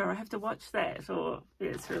 Canada, I have to watch that. Or yeah,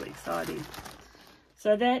 it's really exciting.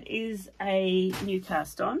 So that is a new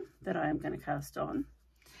cast on that I am going to cast on.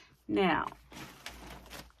 Now,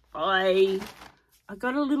 I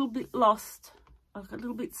got a little bit lost. I got a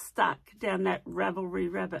little bit stuck down that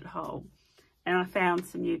Ravelry rabbit hole, and I found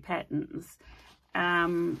some new patterns.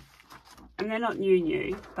 And they're not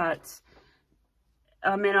new, but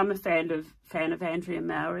I mean, I'm a fan of Andrea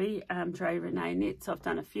Mowry, Dre Renee Knits. I've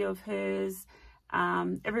done a few of hers.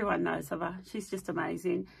 Everyone knows of her. She's just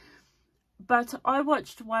amazing. But I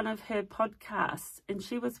watched one of her podcasts, and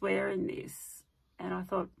she was wearing this, and I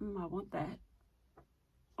thought, I want that.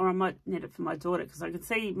 Or I might knit it for my daughter, because I can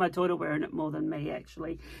see my daughter wearing it more than me,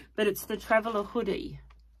 actually. But it's the Traveller Hoodie.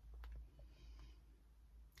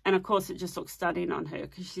 And of course, it just looks stunning on her,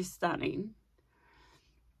 because she's stunning.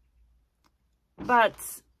 But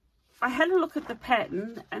I had a look at the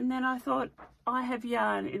pattern, and then I thought, I have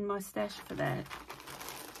yarn in my stash for that.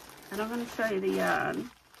 And I'm going to show you the yarn,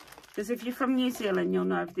 because if you're from New Zealand, you'll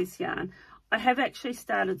know of this yarn. I have actually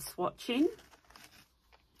started swatching,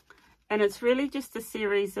 and it's really just a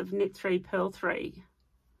series of knit 3, purl 3.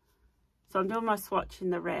 So I'm doing my swatch in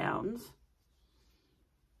the round,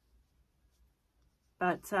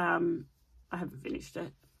 but I haven't finished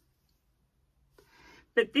it.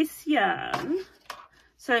 But this yarn,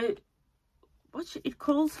 so it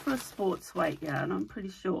calls for a sports weight yarn, I'm pretty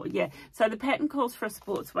sure. Yeah, so the pattern calls for a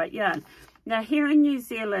sports weight yarn. Now here in New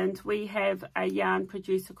Zealand, we have a yarn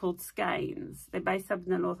producer called Skeinz. They're based up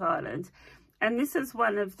in the North Island. And this is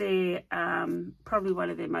one of their, probably one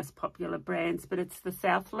of their most popular brands, but it's the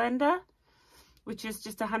Southlander, which is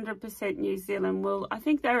just 100% New Zealand wool. I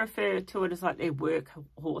think they refer to it as like their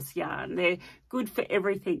workhorse yarn. They're good for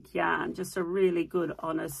everything yarn, just a really good,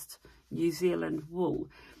 honest New Zealand wool.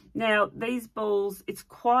 Now, these balls, it's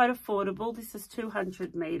quite affordable. This is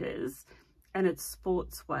 200 meters, and it's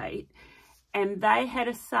sports weight. And they had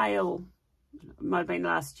a sale, it might have been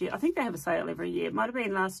last year. I think they have a sale every year. It might have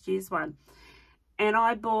been last year's one. And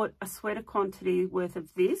I bought a sweater quantity worth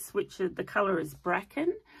of this, which the colour is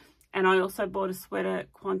bracken. And I also bought a sweater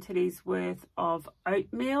quantities worth of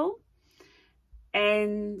oatmeal.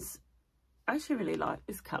 And I actually really like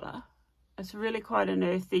this colour. It's really quite an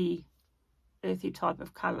earthy type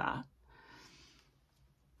of colour.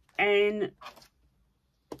 And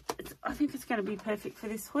I think it's going to be perfect for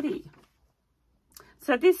this hoodie.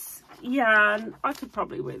 So this yarn, I could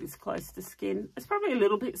probably wear this close to skin. It's probably a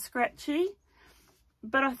little bit scratchy,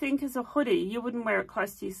 but I think as a hoodie, you wouldn't wear it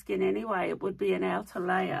close to your skin anyway. It would be an outer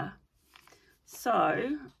layer.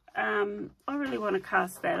 So I really want to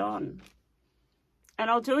cast that on. And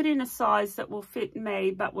I'll do it in a size that will fit me,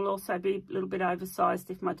 but will also be a little bit oversized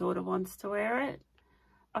if my daughter wants to wear it.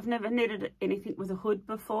 I've never knitted anything with a hood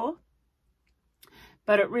before,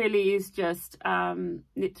 but it really is just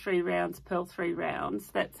knit 3 rounds, purl 3 rounds.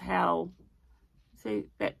 That's how, see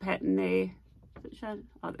that pattern there? Is it shown?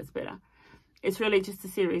 Oh, that's better. It's really just a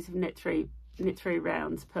series of knit three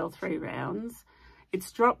rounds, purl 3 rounds.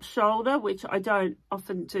 It's drop shoulder, which I don't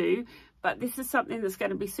often do, but this is something that's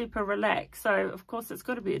going to be super relaxed. So, of course, it's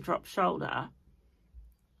got to be a drop shoulder.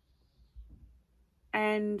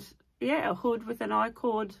 And, yeah, a hood with an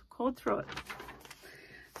I-cord through it.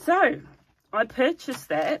 So, I purchased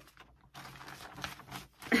that.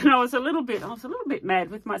 And I was a little bit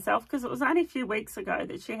mad with myself because it was only a few weeks ago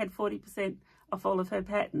that she had 40% off all of her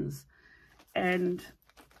patterns. And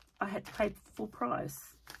I had to pay full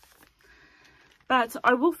price. But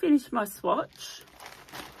I will finish my swatch.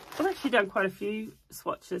 I've actually done quite a few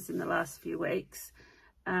swatches in the last few weeks,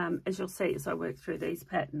 as you'll see as I work through these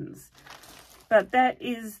patterns. But that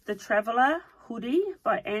is the Traveller Hoodie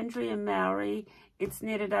by Andrea and Mowry. It's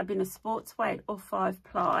knitted up in a sports weight or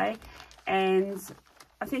 5-ply. And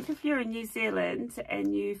I think if you're in New Zealand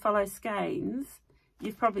and you follow Skeinz,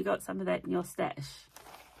 you've probably got some of that in your stash.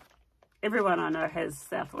 Everyone I know has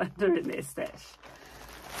Southlander in their stash.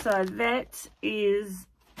 So that is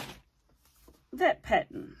that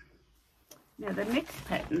pattern. Now the next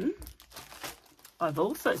pattern I've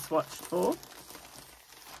also swatched for.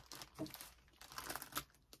 I'm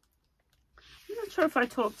not sure if I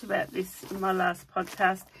talked about this in my last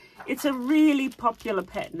podcast. It's a really popular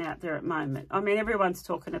pattern out there at the moment. I mean, everyone's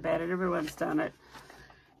talking about it. Everyone's done it.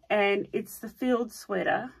 And it's the Field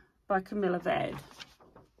Sweater by Camilla Vad.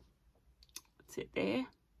 That's it there.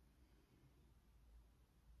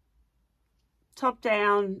 Top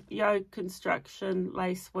down, yoke construction,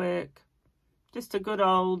 lace work. Just a good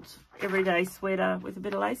old everyday sweater with a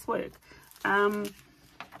bit of lace work.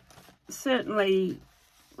 Certainly,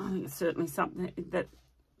 I think it's certainly something that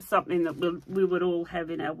we would all have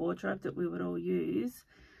in our wardrobe, that we would all use.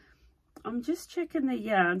 I'm just checking the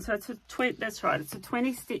yarn. So it's that's right, it's a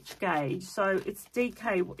 20 stitch gauge. So it's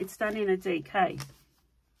DK, it's done in a DK.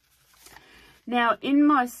 Now in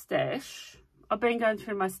my stash, I've been going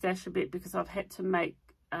through my stash a bit because I've had to make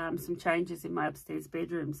some changes in my upstairs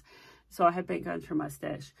bedrooms. So I have been going through my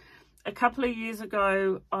stash. A couple of years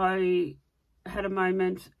ago, I had a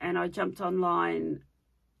moment and I jumped online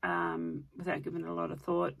without giving it a lot of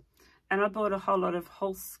thought. And I bought a whole lot of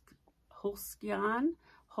Holst yarn,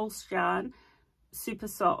 super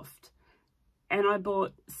soft. And I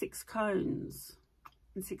bought 6 cones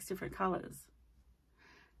in 6 different colours.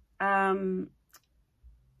 And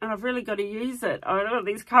I've really got to use it. I've got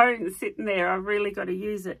these cones sitting there. I've really got to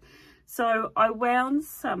use it. So I wound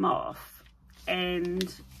some off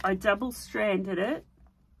and I double stranded it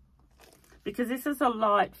because this is a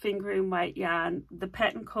light fingering weight yarn. The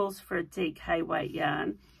pattern calls for a DK weight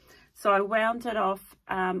yarn. So I wound it off.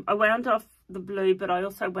 I wound off the blue, but I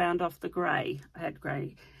also wound off the grey. I had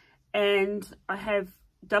grey. And I have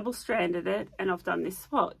double stranded it and I've done this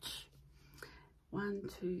swatch. 1,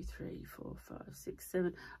 2, 3, 4, 5, 6,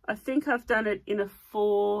 7. I think I've done it in a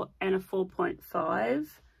 4 and a 4.5.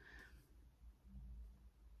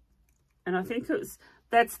 And I think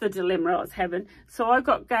that's the dilemma I was having. So I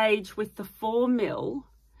got gauge with the 4 mil,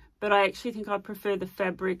 but I actually think I prefer the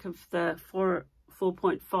fabric of the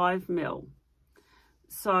 4.5 mil.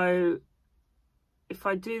 So if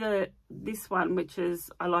I do this one, which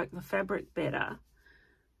is, I like the fabric better,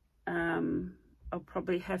 I'll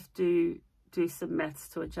probably have to do some maths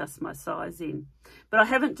to adjust my size in. But I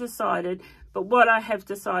haven't decided. But what I have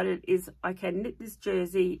decided is I can knit this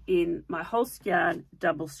jersey in my Holst yarn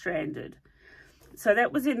double stranded. So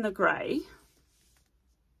that was in the grey.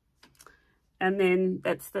 And then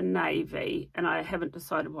that's the navy. And I haven't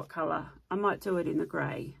decided what colour. I might do it in the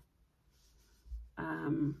grey.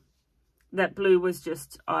 That blue was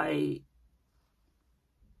just, that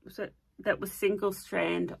was single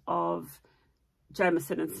strand of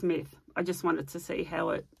Jamieson and Smith. I just wanted to see how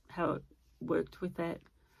it worked with that.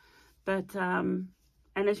 But and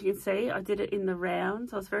as you can see, I did it in the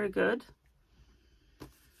rounds. I was very good.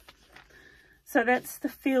 So that's the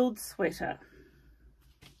field sweater.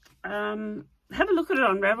 Have a look at it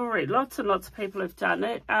on Ravelry. Lots and lots of people have done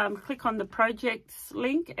it. Click on the projects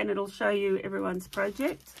link and it'll show you everyone's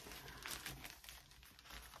project.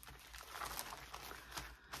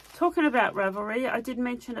 Talking about Ravelry, I did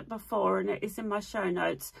mention it before and it is in my show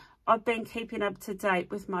notes. I've been keeping up to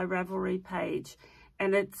date with my Ravelry page,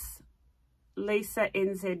 and it's Lisa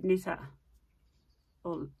NZ Knitter.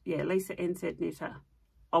 Or yeah, Lisa NZ Knitter.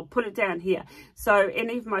 I'll put it down here. So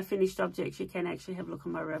any of my finished objects, you can actually have a look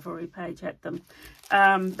on my Ravelry page at them.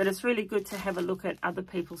 But it's really good to have a look at other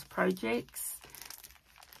people's projects.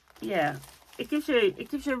 Yeah, it gives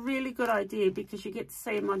you a really good idea because you get to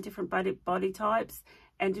see them on different body types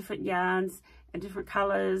and different yarns and different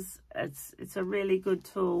colours. It's a really good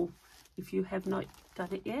tool if you have not done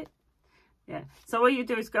it yet. Yeah. So all you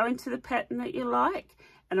do is go into the pattern that you like,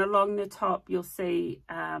 and along the top you'll see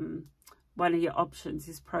one of your options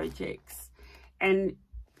is projects, and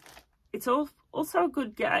it's also a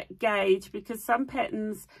good gauge because some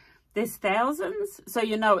patterns there's thousands, so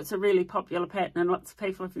you know it's a really popular pattern and lots of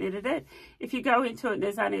people have knitted it. If you go into it and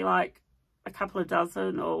there's only like a couple of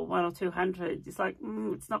dozen or 100 or 200, it's like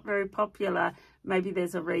it's not very popular. Maybe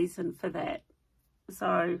there's a reason for that.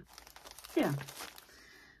 So yeah,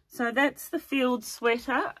 so that's the field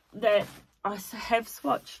sweater that I have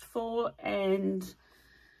swatched for, and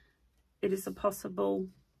it is a possible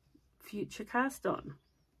future cast on.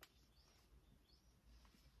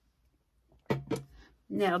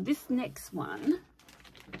 Now this next one,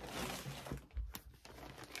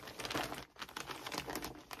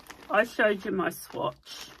 I showed you my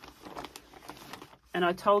swatch and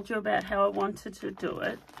I told you about how I wanted to do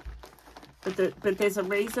it, but there's a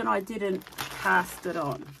reason I didn't cast it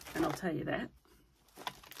on, and I'll tell you that.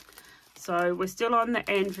 So we're still on the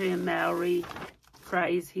Andrea Mowry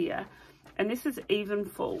craze here, and this is even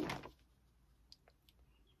full,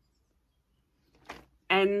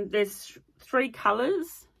 and there's 3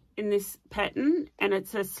 colors in this pattern, and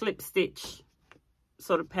it's a slip stitch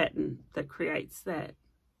sort of pattern that creates that.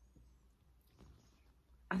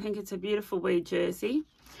 I think it's a beautiful wee jersey.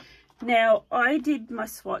 Now I did my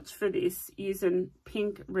swatch for this using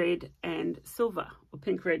pink, red and silver, or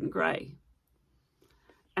pink, red and grey,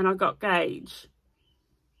 and I got gauge,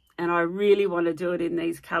 and I really want to do it in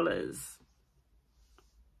these colors.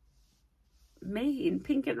 Me in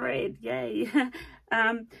pink and red, yay.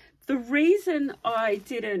 The reason I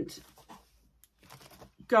didn't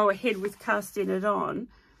go ahead with casting it on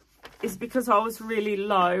is because I was really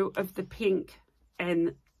low of the pink,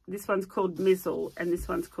 and this one's called Mizzle and this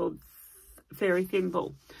one's called Fairy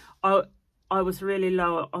Thimble. I was really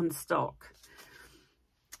low on stock.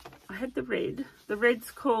 I had the red. The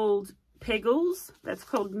red's called Peggles, that's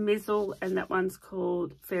called Mizzle, and that one's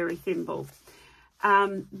called Fairy Thimble.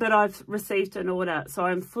 But I've received an order, so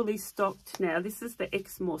I'm fully stocked now. This is the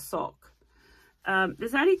Exmoor sock.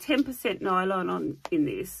 There's only 10% nylon in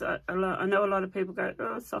this. I know a lot of people go,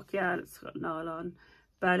 oh, sock yarn, it's got nylon,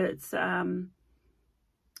 but it's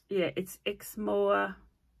yeah, it's Exmoor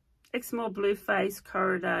Blueface,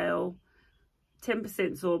 Corriedale,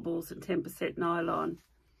 10% Zorbles and 10% nylon.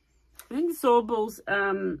 I think Zorbles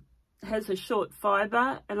has a short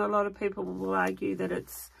fibre, and a lot of people will argue that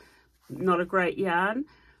it's not a great yarn,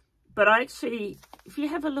 but I actually, if you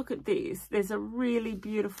have a look at this, there's a really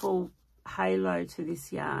beautiful halo to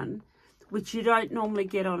this yarn, which you don't normally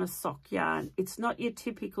get on a sock yarn. It's not your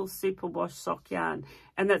typical superwash sock yarn,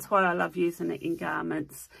 and that's why I love using it in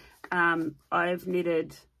garments. I've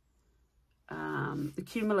knitted the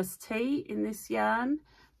Cumulus Tea in this yarn.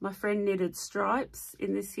 My friend knitted Stripes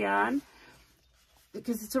in this yarn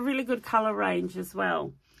because it's a really good colour range as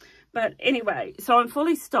well. But anyway, so I'm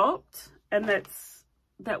fully stocked, and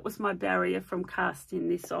that was my barrier from casting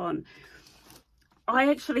this on. I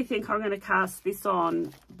actually think I'm going to cast this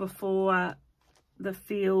on before the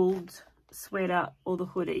field sweater or the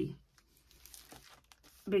hoodie,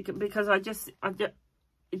 because it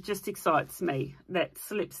just excites me. That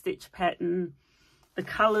slip stitch pattern, the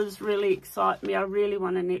colours really excite me. I really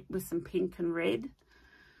want to knit with some pink and red.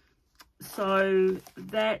 So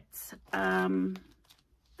that's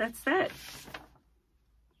that.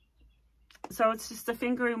 So it's just a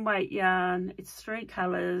fingering weight yarn. It's 3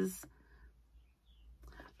 colours.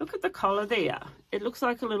 Look at the collar there. It looks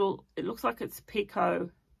like it's picot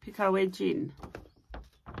edging.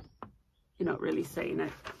 You're not really seeing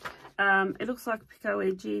it. It looks like picot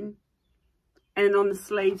edging, and on the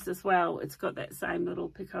sleeves as well, it's got that same little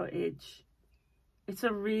picot edge. It's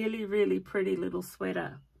a really, really pretty little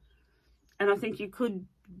sweater. And I think you could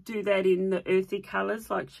do that in the earthy colours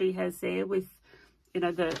like she has there with, you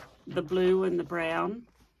know, the blue and the brown.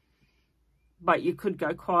 But you could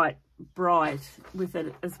go quite bright with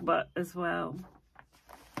it as well.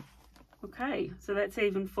 Okay, so that's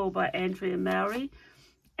Even Fall by Andrea Mowry.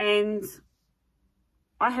 And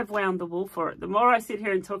I have wound the wool for it. The more I sit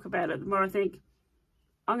here and talk about it, the more I think,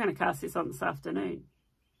 I'm going to cast this on this afternoon.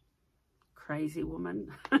 Crazy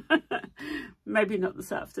woman. Maybe not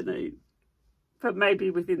this afternoon, but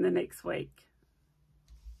maybe within the next week.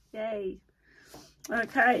 Yay.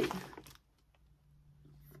 Okay.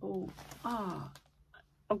 Oh,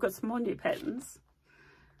 I've got some more new patterns.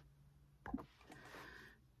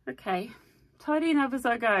 Okay, tidying up as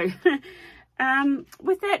I go.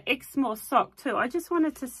 With that Exmoor sock too, I just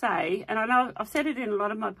wanted to say, and I know I've said it in a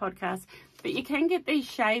lot of my podcasts, but you can get these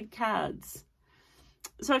shade cards.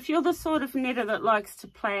 So if you're the sort of knitter that likes to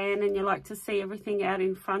plan and you like to see everything out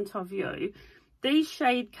in front of you, these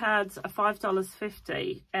shade cards are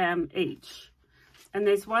 $5.50 each. And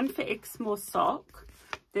there's one for Exmoor sock,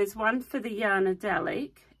 there's one for the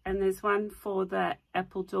Yarnadelic, and there's one for the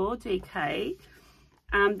Appledore DK.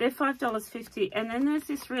 They're $5.50, and then there's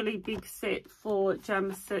this really big set for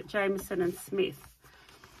Jameson and Smith.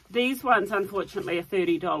 These ones, unfortunately, are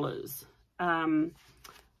 $30, and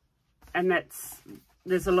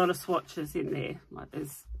there's a lot of swatches in there. Like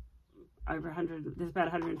there's over 100. There's about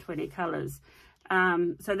 120 colours.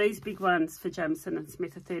 So these big ones for Jameson and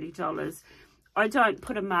Smith are $30. I don't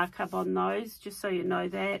put a markup on those, just so you know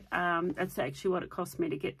that. That's actually what it cost me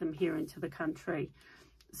to get them here into the country.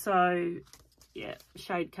 So yeah,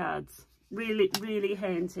 shade cards, really, really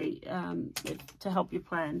handy to help you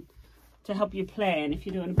plan. If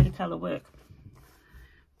you're doing a bit of colour work.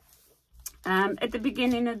 At the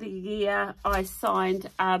beginning of the year, I signed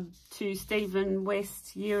up to Stephen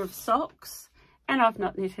West's Year of Socks, and I've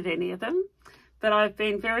not knitted any of them, but I've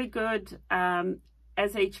been very good.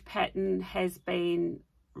 As each pattern has been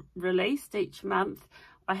released each month,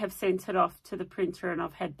 I have sent it off to the printer and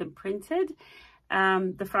I've had them printed,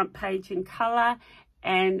 the front page in colour,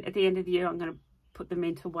 and at the end of the year I'm going to put them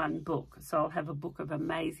into one book. So I'll have a book of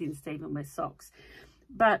amazing Stephen West socks.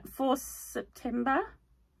 But for September,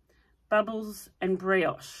 Bubbles and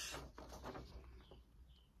Brioche.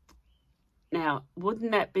 Now,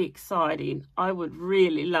 wouldn't that be exciting? I would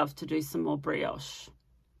really love to do some more brioche.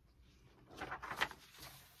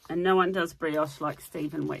 And no one does brioche like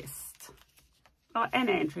Stephen West. Oh, and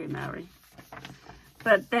Andrea Mowry.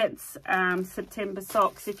 But that's September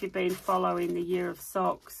socks. If you've been following the Year of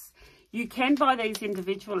Socks, you can buy these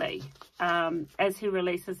individually. As he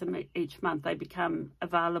releases them each month, they become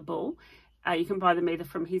available. You can buy them either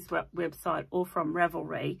from his website or from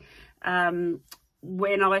Ravelry.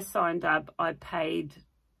 When I signed up, I paid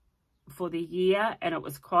for the year and it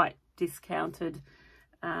was quite discounted.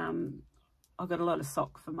 I got a lot of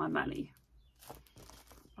sock for my money.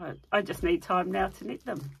 I just need time now to knit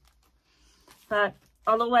them. But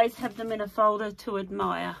I'll always have them in a folder to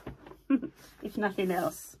admire, if nothing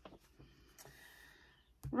else.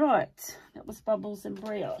 Right, that was Bubbles and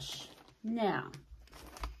Brioche. Now,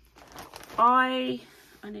 I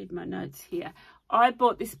need my notes here. I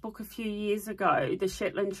bought this book a few years ago, The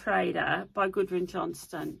Shetland Trader by Gudrun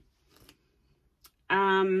Johnston.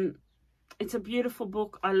 It's a beautiful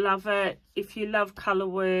book. I love it. If you love colour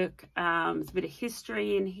work, there's a bit of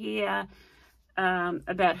history in here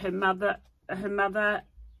about her mother.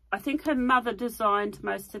 I think her mother designed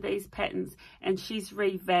most of these patterns and she's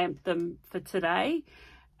revamped them for today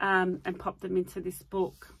and popped them into this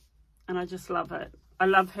book. And I just love it. I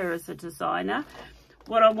love her as a designer.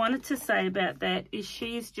 What I wanted to say about that is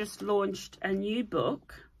she's just launched a new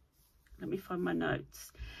book. Let me find my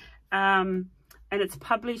notes. And it's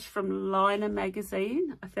published from Liner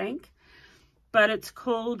magazine, I think. But it's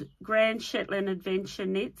called Grand Shetland Adventure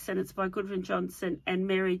Knits, and it's by Gudrun Johnson and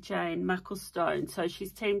Mary Jane Mucklestone. So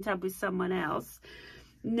she's teamed up with someone else.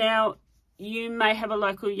 Now, you may have a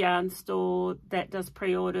local yarn store that does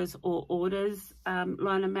pre-orders or orders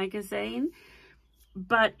Liner magazine.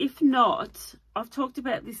 But if not, I've talked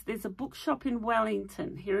about this. There's a bookshop in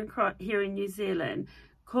Wellington, here in New Zealand,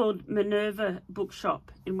 called Minerva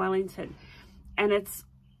Bookshop in Wellington. And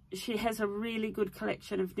she has a really good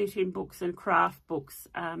collection of knitting books and craft books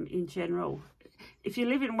in general. If you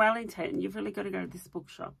live in Wellington, you've really got to go to this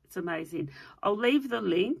bookshop. It's amazing. I'll leave the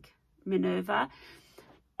link, Minerva.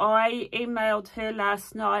 I emailed her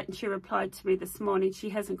last night and she replied to me this morning. She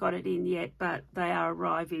hasn't got it in yet, but they are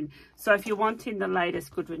arriving. So if you're wanting the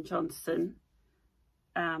latest Gudrun Johnston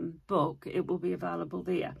book, it will be available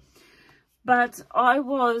there. But I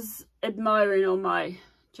was admiring all my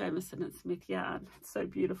Jamieson and Smith yarn. It's so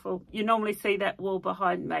beautiful. You normally see that wall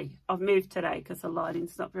behind me. I've moved today because the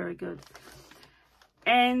lighting's not very good.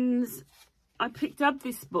 And I picked up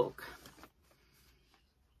this book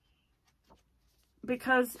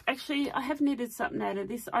because actually I have knitted something out of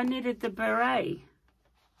this. I knitted the beret,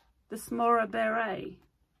 the Smora beret.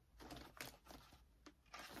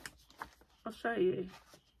 I'll show you.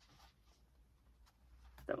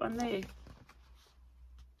 That one there.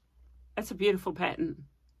 That's a beautiful pattern.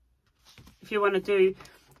 If you want to do,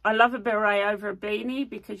 I love a beret over a beanie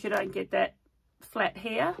because you don't get that flat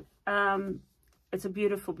hair. It's a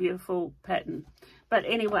beautiful, beautiful pattern. But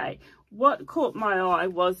anyway, what caught my eye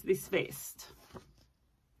was this vest.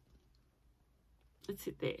 That's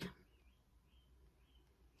it there.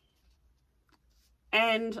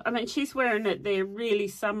 And I mean, she's wearing it there really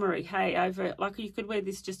summery, hey, over it. Like you could wear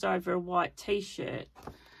this just over a white t-shirt.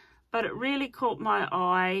 But it really caught my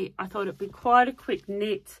eye. I thought it'd be quite a quick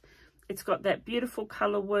knit. It's got that beautiful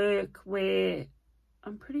colour work where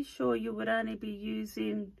I'm pretty sure you would only be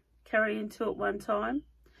carrying two at one time.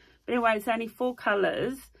 But anyway, it's only 4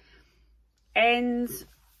 colours. And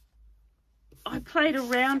I played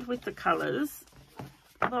around with the colours,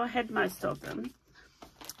 although I had most of them.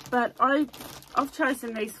 But I've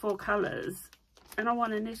chosen these 4 colours and I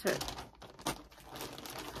want to knit it.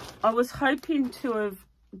 I was hoping to have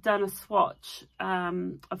done a swatch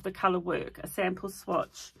of the colour work, a sample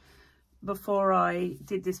swatch, before I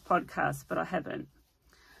did this podcast, but I haven't.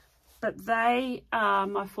 But they are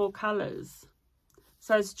my 4 colours.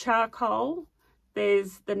 So it's charcoal,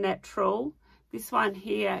 there's the natural, this one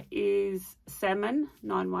here is salmon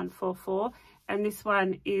 9144, and this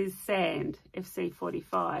one is sand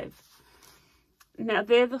FC45. Now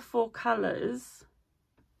they're the 4 colours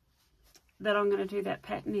that I'm going to do that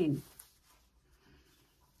pattern in.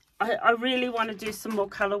 I really want to do some more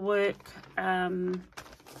colour work, and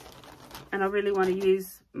I really want to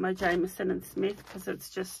use my Jamieson and Smith because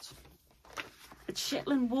it's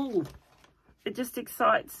Shetland wool. It just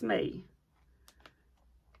excites me.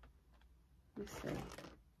 Let's see.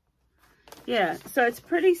 Yeah, so it's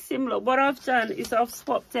pretty similar. What I've done is I've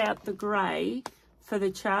swapped out the grey for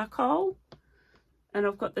the charcoal, and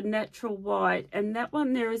I've got the natural white, and that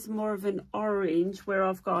one there is more of an orange where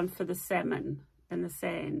I've gone for the salmon and the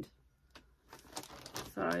sand.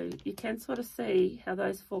 So you can sort of see how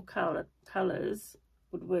those 4 colours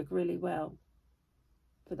would work really well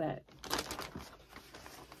for that.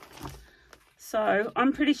 So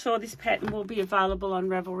I'm pretty sure this pattern will be available on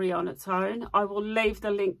Ravelry on its own. I will leave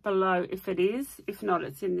the link below if it is. If not,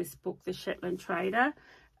 it's in this book, The Shetland Trader.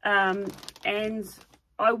 And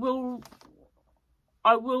I will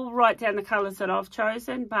write down the colours that I've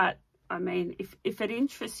chosen, but I mean, if it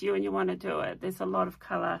interests you and you want to do it, there's a lot of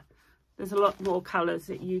colour. There's a lot more colours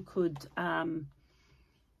that you could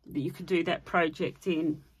do that project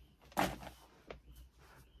in.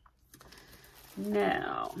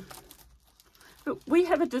 Now, we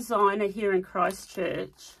have a designer here in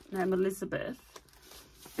Christchurch named Elizabeth,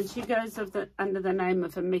 and she goes under the name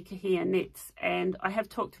of Amika Knits, and I have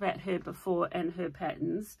talked about her before and her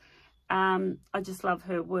patterns. I just love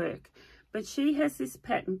her work. But she has this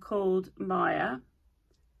pattern called Maya.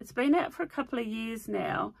 It's been out for a couple of years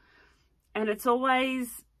now, and it's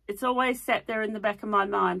always sat there in the back of my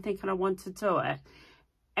mind thinking I want to do it.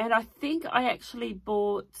 And I think I actually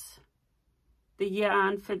bought the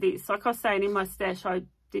yarn for this. Like I was saying, in my stash I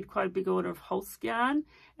did quite a big order of Holst yarn,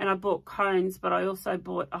 and I bought cones, but I also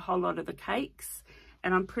bought a whole lot of the cakes,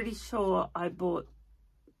 and I'm pretty sure I bought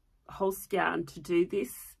Holst yarn to do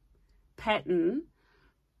this pattern,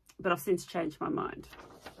 but I've since changed my mind.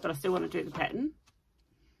 But I still want to do the pattern.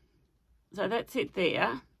 So that's it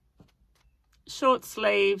there. Short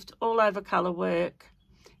sleeved, all over colour work.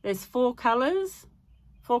 There's 4 colours.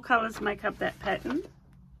 4 colours make up that pattern.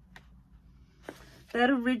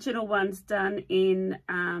 That original one's done in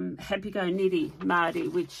Happy Go Knitty Mardi,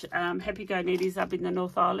 which Happy Go Knitty's up in the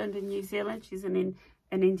North Island in New Zealand. She's an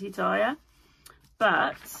indie dyer.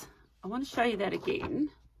 But I want to show you that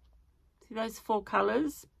again. See those 4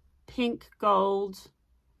 colours? Pink, gold,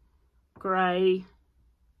 grey,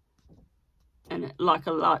 and like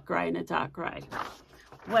a light grey and a dark grey.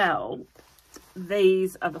 Well,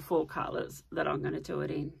 these are the 4 colours that I'm going to do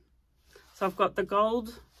it in. So I've got the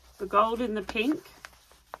gold and the pink,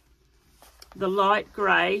 the light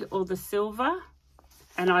grey or the silver,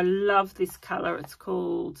 and I love this colour. It's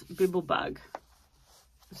called Bibblebug.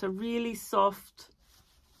 It's a really soft,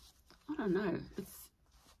 I don't know,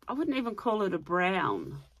 I wouldn't even call it a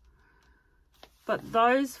brown. But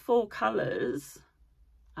those 4 colours,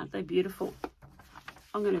 aren't they beautiful?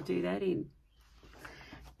 I'm going to do that in.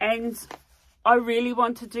 And I really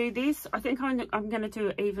want to do this. I think I'm going to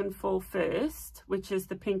do even fall first, which is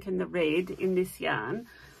the pink and the red in this yarn.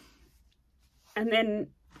 And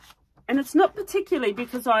it's not particularly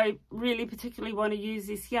because I really particularly want to use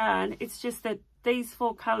this yarn. It's just that these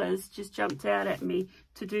 4 colours just jumped out at me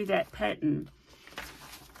to do that pattern.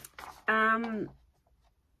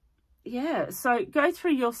 Yeah, so go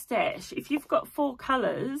through your stash. If you've got 4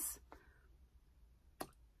 colours,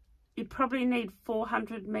 you probably need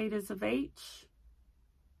 400 meters of each,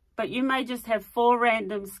 but you may just have 4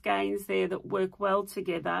 random skeins there that work well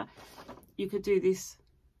together. You could do this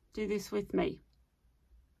with me.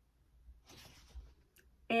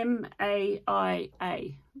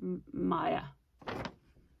 M-A-I-A, Maya,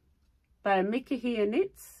 by Mikahia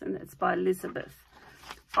Knits, and it's by Elizabeth.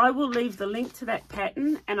 I will leave the link to that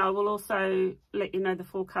pattern, and I will also let you know the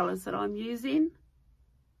 4 colours that I'm using.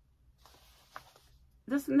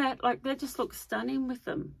 Doesn't that, like, that just looks stunning with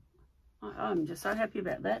them. I'm just so happy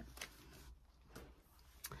about that.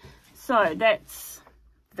 So that's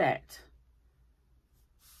that.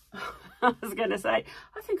 I was going to say,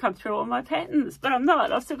 I think I'm through all my patterns, but I'm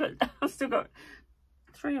not. I've still got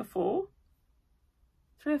 3 or 4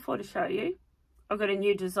 to show you. I've got a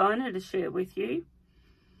new designer to share with you.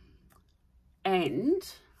 And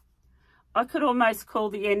I could almost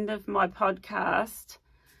call the end of my podcast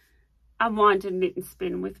Unwind and Knit and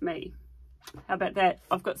Spin with me. How about that?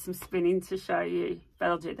 I've got some spinning to show you, but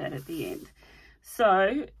I'll do that at the end.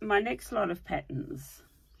 So my next lot of patterns.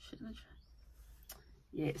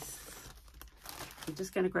 Yes. I'm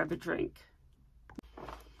just going to grab a drink.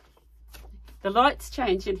 The light's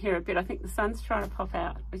changing here a bit. I think the sun's trying to pop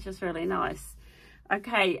out, which is really nice.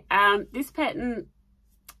 Okay, this pattern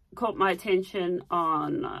caught my attention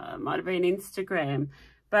on, might have been Instagram,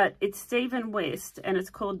 but it's Stephen West, and it's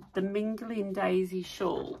called the Mingling Daisy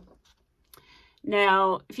Shawl.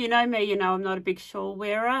 Now, if you know me, you know I'm not a big shawl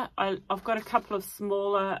wearer. I've got a couple of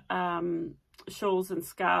smaller shawls and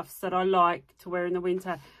scarves that I like to wear in the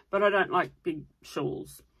winter, but I don't like big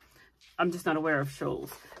shawls. I'm just not aware of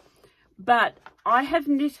shawls. But I have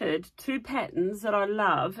knitted 2 patterns that I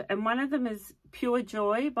love, and one of them is Pure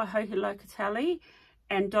Joy by Hoodie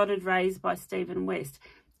and Dotted Rays by Stephen West.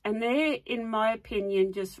 And they're, in my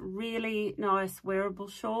opinion, just really nice wearable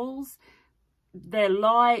shawls. They're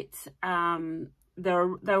light. They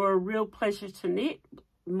were a real pleasure to knit,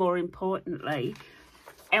 more importantly.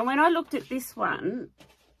 And when I looked at this one,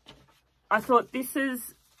 I thought this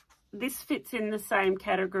fits in the same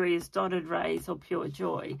category as Dotted Rays or Pure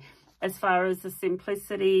Joy, as far as the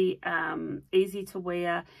simplicity, easy to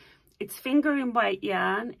wear. It's finger in weight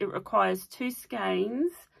yarn. It requires 2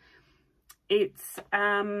 skeins. It's,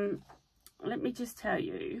 let me just tell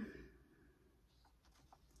you.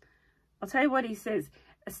 I'll tell you what he says.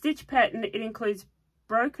 A stitch pattern, it includes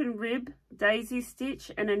broken rib, daisy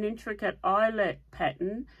stitch, and an intricate eyelet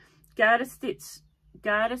pattern. Garter stitch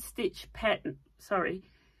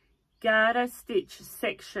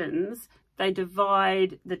sections. They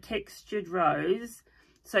divide the textured rows.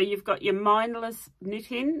 So you've got your mindless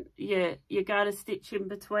knitting, your garter stitch in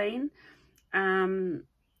between.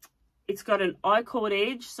 It's got an I-cord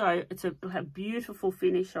edge, so it's a beautiful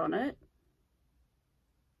finish on it.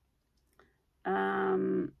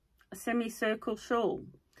 A semicircle shawl.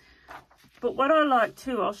 But what I like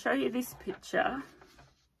too, I'll show you this picture.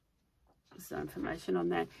 There's no information on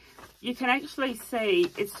that. You can actually see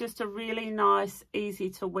it's just a really nice, easy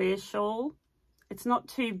to wear shawl. It's not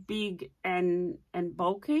too big and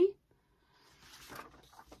bulky.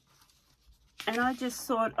 And I just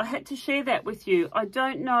thought I had to share that with you. I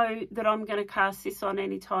don't know that I'm going to cast this on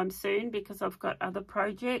anytime soon because I've got other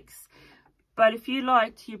projects. But if you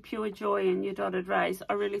liked your Pure Joy and your Dotted Rays,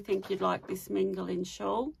 I really think you'd like this Mingling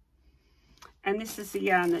shawl. And this is the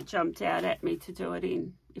yarn that jumped out at me to do it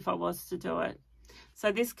in, if I was to do it.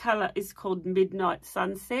 So this colour is called Midnight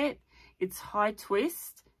Sunset. It's high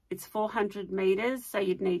twist. It's 400 meters, so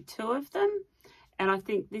you'd need 2 of them. And I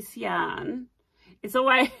think this yarn, it's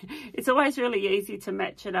always really easy to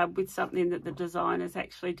match it up with something that the designer's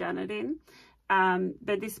actually done it in.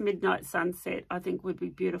 But this Midnight Sunset, I think, would be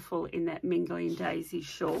beautiful in that Mingling Daisy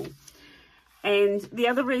shawl. And the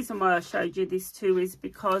other reason why I showed you this too is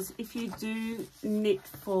because if you do knit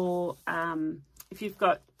for, if you've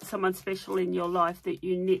got someone special in your life that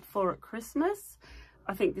you knit for at Christmas,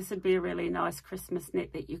 I think this would be a really nice Christmas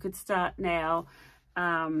knit that you could start now.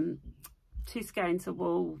 2 skeins of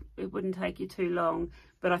wool, it wouldn't take you too long,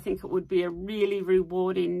 but I think it would be a really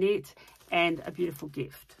rewarding knit and a beautiful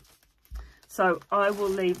gift. So I will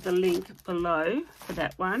leave the link below for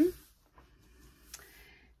that one.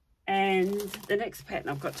 And the next pattern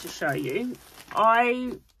I've got to show you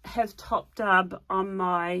I have top dub on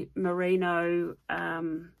my merino,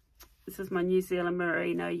 this is my New Zealand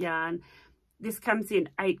merino yarn. This comes in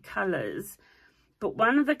 8 colours, but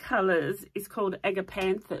one of the colours is called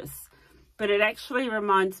Agapanthus, but it actually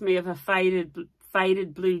reminds me of a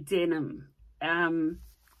faded blue denim. And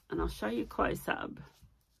I'll show you close up.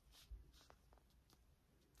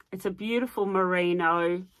 It's a beautiful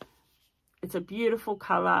merino. It's a beautiful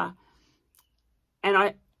colour.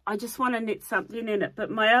 And I just want to knit something in it.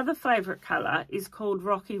 But my other favourite colour is called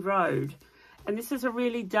Rocky Road. And this is a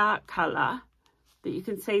really dark colour that you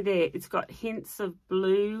can see there. It's got hints of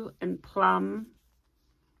blue and plum.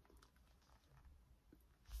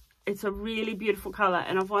 It's a really beautiful colour.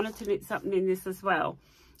 And I've wanted to knit something in this as well.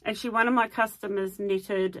 Actually, one of my customers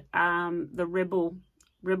knitted the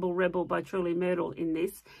Rebel by Truly Myrtle in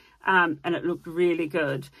this. And it looked really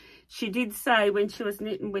good. She did say when she was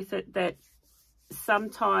knitting with it that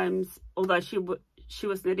sometimes, although she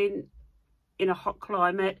was knitting in a hot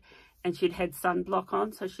climate and she'd had sunblock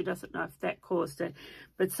on, so she doesn't know if that caused it,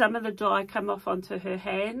 but some of the dye come off onto her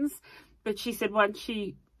hands. But she said once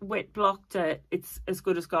she wet blocked it, it's as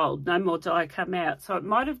good as gold, no more dye come out. So it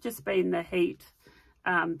might have just been the heat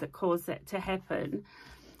that caused that to happen.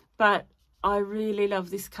 But I really love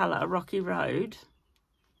this colour, Rocky Road.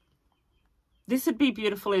 This would be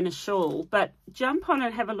beautiful in a shawl, but jump on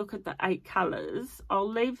and have a look at the 8 colours. I'll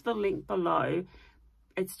leave the link below.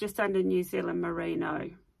 It's just under New Zealand Merino,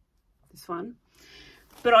 this one.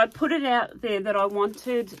 But I put it out there that I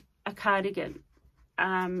wanted a cardigan.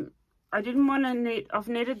 I didn't want to knit, I've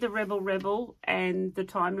knitted the Rebel and the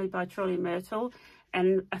Timely by Truly Myrtle,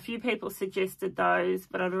 and a few people suggested those,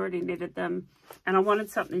 but I'd already knitted them, and I wanted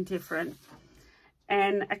something different.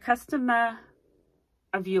 And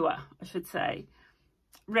a viewer, I should say,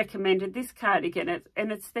 recommended this cardigan,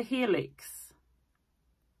 and it's the Helix.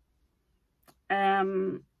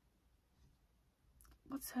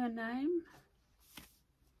 What's her name?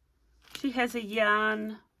 She has a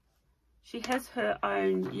yarn. She has her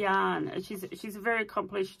own yarn. She's a very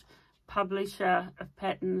accomplished publisher of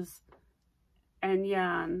patterns and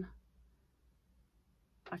yarn.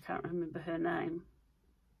 I can't remember her name.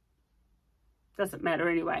 Doesn't matter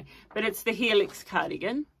anyway. But it's the Helix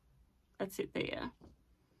cardigan. That's it there.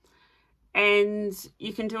 And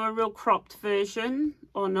you can do a real cropped version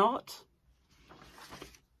or not.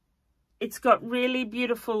 It's got really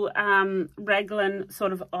beautiful raglan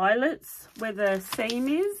sort of eyelets where the seam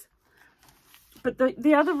is. But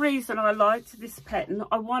the other reason I liked this pattern,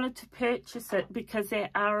 I wanted to purchase it because there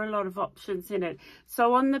are a lot of options in it.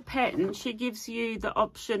 So on the pattern, she gives you the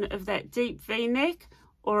option of that deep V-neck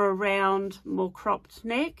or a round, more cropped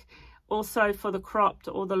neck. Also for the cropped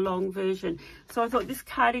or the long version. So I thought this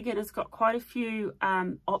cardigan has got quite a few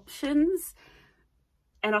options.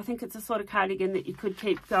 And I think it's a sort of cardigan that you could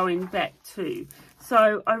keep going back to.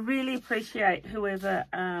 So I really appreciate whoever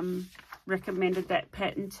recommended that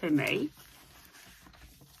pattern to me.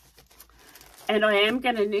 And I am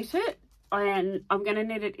going to knit it. I'm going to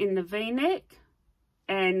knit it in the V-neck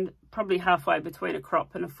and probably halfway between a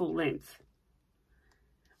crop and a full length.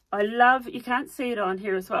 I love, you can't see it on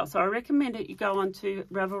here as well, so I recommend that you go onto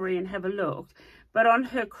Ravelry and have a look. But on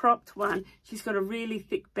her cropped one, she's got a really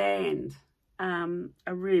thick band,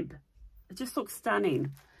 a rib. It just looks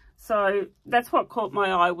stunning. So that's what caught my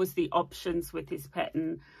eye, was the options with this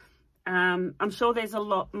pattern. I'm sure there's a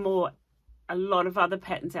lot of other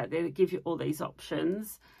patterns out there that give you all these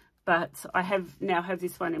options, but I now have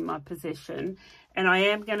this one in my possession, and I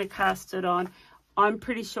am going to cast it on. I'm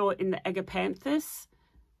pretty sure in the Agapanthus,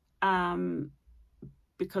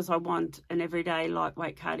 because I want an everyday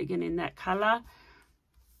lightweight cardigan in that colour.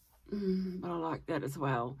 But I like that as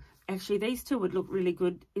well. Actually, these two would look really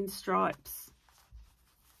good in stripes.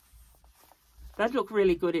 They'd look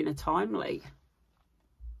really good in a Timely.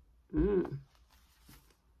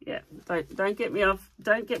 Yeah, don't get me off.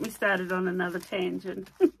 Don't get me started on another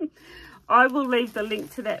tangent. I will leave the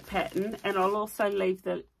link to that pattern, and I'll also leave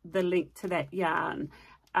the link to that yarn.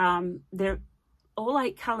 All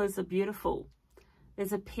 8 colours are beautiful.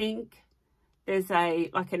 There's a pink, there's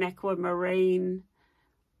like an aquamarine,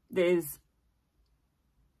 there's,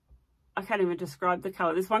 I can't even describe the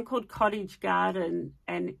colour. There's one called Cottage Garden,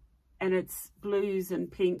 and it's blues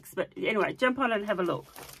and pinks. But anyway, jump on and have a look.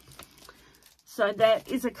 So that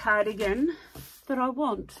is a cardigan that I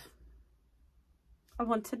want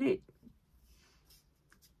to knit.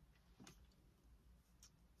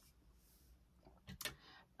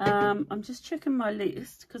 I'm just checking my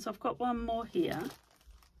list because I've got one more here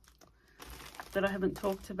that I haven't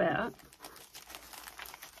talked about.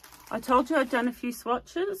 I told you I'd done a few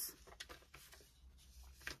swatches.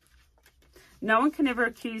 No one can ever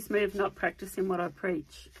accuse me of not practicing what I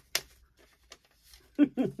preach.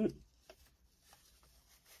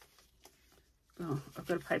 Oh, I've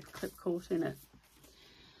got a paper clip caught in it.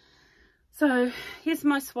 So here's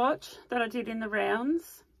my swatch that I did in the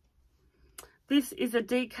rounds. This is a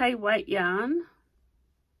DK weight yarn,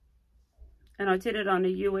 and I did it on a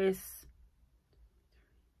US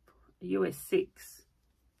 6,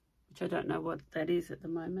 which I don't know what that is at the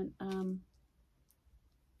moment.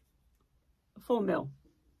 4 mil.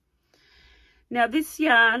 Now this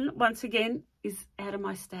yarn, once again, is out of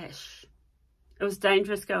my stash. It was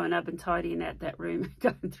dangerous going up and tidying out that room,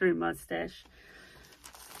 going through my stash.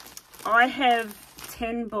 I have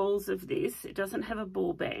 10 balls of this. It doesn't have a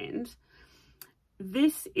ball band.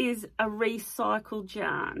 This is a recycled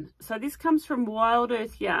yarn. So this comes from Wild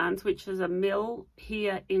Earth Yarns, which is a mill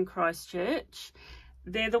here in Christchurch.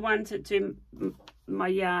 They're the ones that do my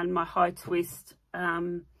yarn, my high twist.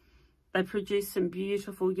 They produce some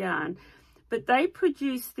beautiful yarn. But they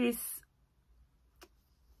produce this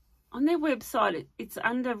on their website. It's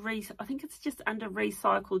under, I think it's just under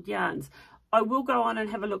recycled yarns. I will go on and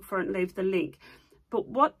have a look for it and leave the link. But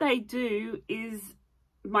what they do is,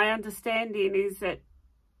 my understanding is that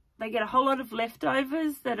they get a whole lot of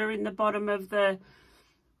leftovers that are in the bottom of the,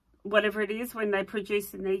 whatever it is, when they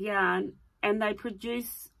produce in their yarn, and they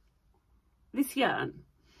produce this yarn.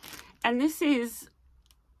 And this is,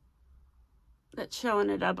 that's showing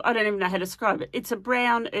it up. I don't even know how to describe it. It's a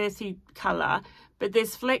brown earthy colour, but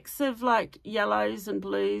there's flecks of like yellows and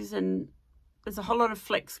blues, and there's a whole lot of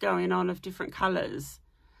flecks going on of different colours.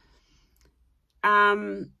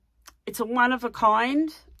 It's a one of a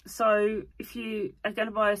kind. So if you are going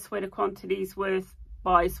to buy a sweater quantities worth,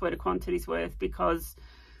 buy a sweater quantities worth, because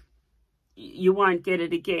you won't get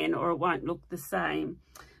it again, or it won't look the same.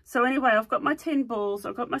 So anyway, I've got my 10 balls.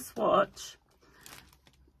 I've got my swatch.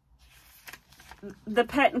 The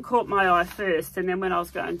pattern caught my eye first, and then when I was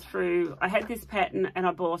going through, I had this pattern and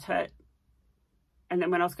I bought it, and then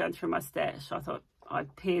when I was going through my stash, I thought I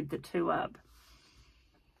paired the two up.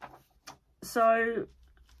 So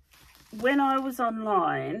when I was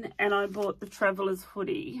online and I bought the Traveller's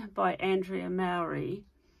Hoodie by Andrea Mowry,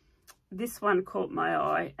 this one caught my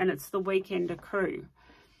eye, and it's the Weekender Crew.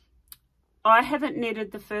 I haven't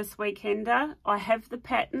knitted the first Weekender. I have the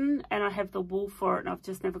pattern and I have the wool for it, and I've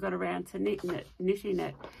just never got around to knitting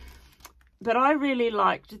it. But I really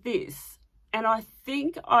liked this, and I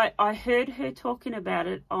think I heard her talking about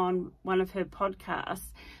it on one of her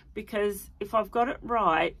podcasts, because if I've got it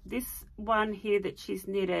right, this one here that she's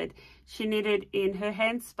knitted, she knitted in her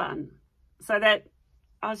hand spun. So that,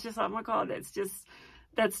 I was just like, oh my God, that's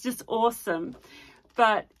just awesome.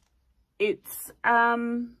 But it's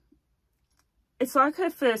like her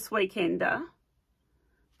first Weekender,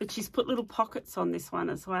 but she's put little pockets on this one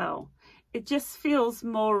as well. It just feels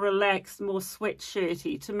more relaxed, more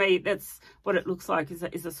sweatshirty. To me, that's what it looks like, is a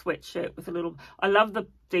sweatshirt with a little, I love the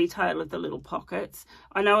detail of the little pockets.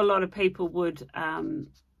 I know a lot of people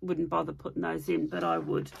wouldn't bother putting those in, but I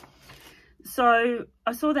would. So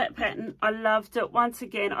I saw that pattern. I loved it. Once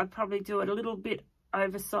again, I'd probably do it a little bit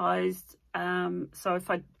oversized. So if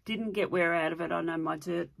I didn't get wear out of it, I know my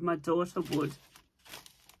daughter would.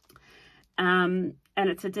 And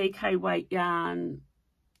it's a DK weight yarn,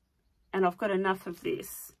 and I've got enough of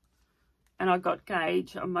this, and I got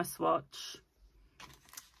gauge on my swatch,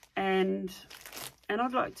 and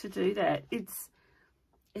I'd like to do that. It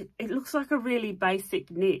looks like a really basic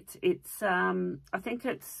knit. It's I think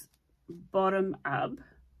it's bottom up,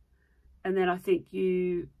 and then I think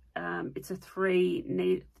you it's a 3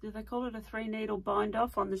 needle, do they call it a 3 needle bind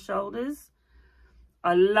off on the shoulders.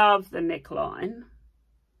 I love the neckline.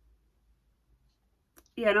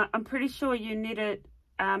 Yeah, and I'm pretty sure you knit it,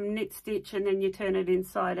 knit stitch, and then you turn it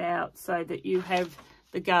inside out so that you have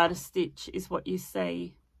the garter stitch is what you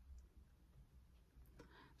see.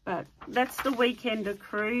 But that's the Weekender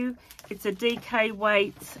Crew. It's a DK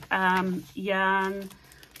weight yarn.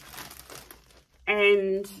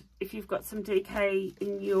 And if you've got some DK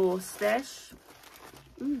in your stash,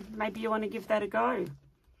 maybe you want to give that a go.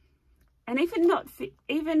 And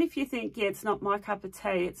even if you think, yeah, it's not my cup of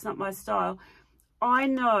tea, it's not my style, I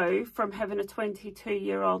know from having a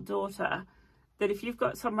 22-year-old daughter that if you've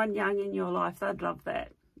got someone young in your life, they'd love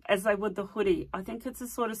that, as they would the hoodie. I think it's a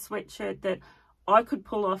sort of sweatshirt that I could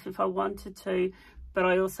pull off if I wanted to, but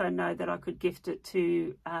I also know that I could gift it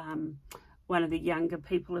to one of the younger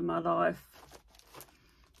people in my life.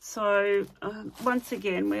 So once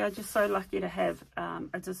again, we are just so lucky to have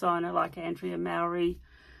a designer like Andrea Mowry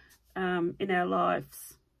in our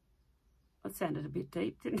lives. That sounded a bit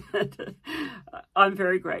deep, didn't it? I'm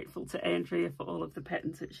very grateful to Andrea for all of the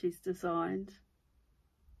patterns that she's designed.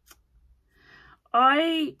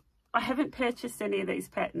 I haven't purchased any of these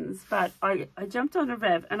patterns, but I jumped on a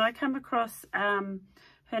Rav and I come across, her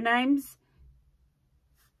name's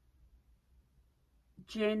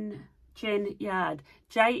Jen Yard,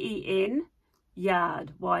 Jen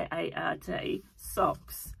Yard, Y-A-R-D,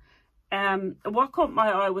 socks. What caught my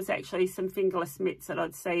eye was actually some fingerless mitts that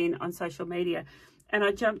I'd seen on social media, and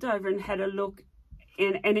I jumped over and had a look,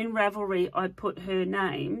 and in Ravelry I put her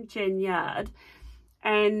name, Jen Yard,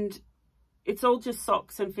 and it's all just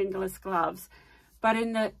socks and fingerless gloves, but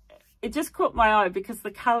it just caught my eye because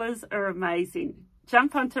the colours are amazing.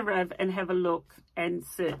 Jump onto Rav and have a look and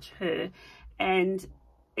search her, and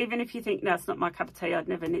even if you think, no, it's not my cup of tea, I'd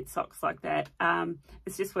never knit socks like that,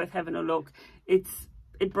 it's just worth having a look.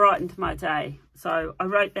 It brightened my day. So I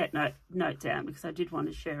wrote that note down because I did want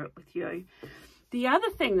to share it with you. The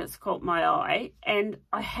other thing that's caught my eye, and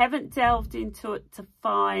I haven't delved into it to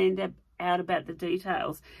find out about the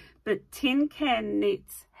details, but Tin Can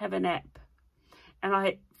Knits have an app.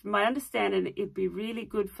 And from my understanding, it'd be really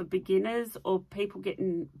good for beginners or people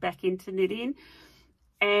getting back into knitting.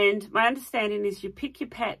 And my understanding is you pick your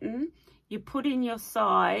pattern, you put in your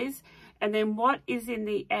size, and then what is in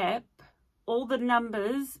the app, all the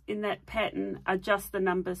numbers in that pattern are just the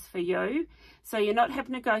numbers for you. So you're not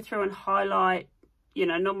having to go through and highlight, you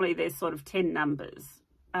know, normally there's sort of 10 numbers.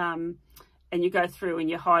 And you go through and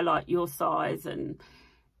you highlight your size.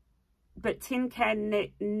 But Tin Can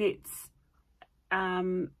Knits,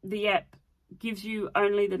 the app gives you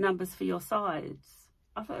only the numbers for your size.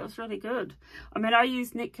 I thought it was really good. I mean, I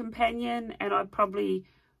use Knit Companion, and I probably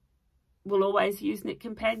will always use Knit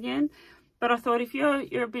Companion. But I thought if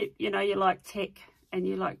you're a bit, you know, you like tech and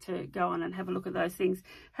you like to go on and have a look at those things,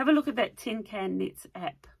 have a look at that Tin Can Knits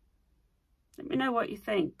app. Let me know what you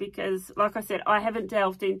think, because like I said, I haven't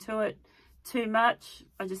delved into it too much.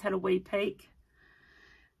 I just had a wee peek.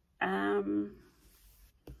 I'm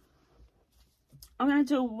going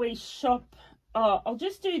to do a wee shop. Oh, I'll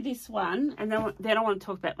just do this one, and then I want to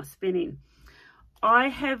talk about my spinning. I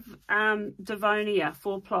have Devonia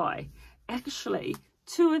 4-ply. Actually,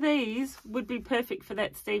 2 of these would be perfect for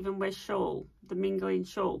that Stephen West shawl, the mingling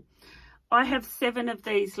shawl. I have 7 of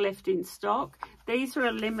these left in stock. These are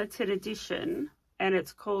a limited edition, and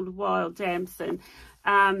it's called Wild Damson,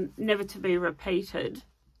 never to be repeated.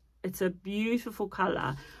 It's a beautiful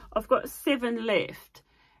colour. I've got 7 left,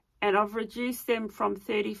 and I've reduced them from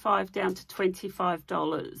 $35 down to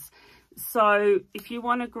 $25. So if you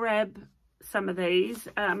want to grab some of these,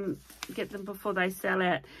 get them before they sell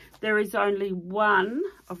out. There is only one.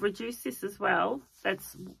 I've reduced this as well.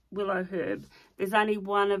 That's Willow Herb. There's only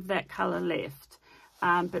one of that colour left,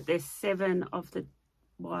 but there's 7 of the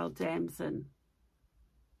Wild Damson.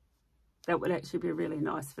 That would actually be really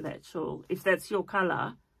nice for that shawl. If that's your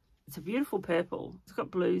colour, it's a beautiful purple. It's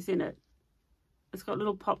got blues in it. It's got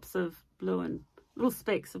little pops of blue and little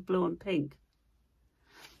specks of blue and pink.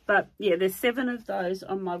 But yeah, there's 7 of those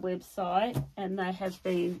on my website, and they have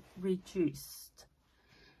been reduced.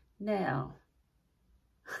 Now,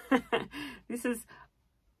 this is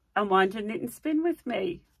Unwind and Knit and Spin with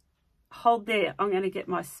me. Hold there. I'm going to get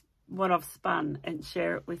what I've spun and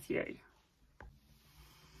share it with you.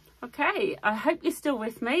 Okay, I hope you're still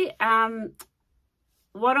with me.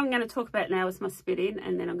 What I'm going to talk about now is my spinning,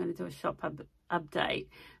 and then I'm going to do a shop update.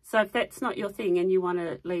 So if that's not your thing and you want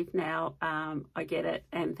to leave now, I get it,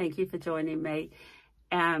 and thank you for joining me.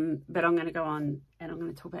 But I'm going to go on and I'm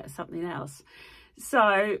going to talk about something else.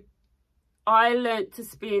 So I learnt to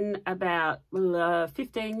spin about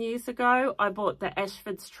 15 years ago. I bought the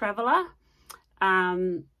Ashford's Traveller,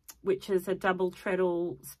 which is a double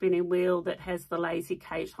treadle spinning wheel that has the Lazy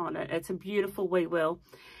Kate on it. It's a beautiful wee wheel.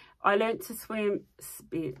 I learnt to spin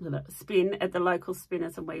at the local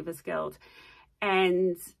Spinners and Weavers Guild,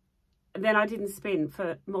 and then I didn't spin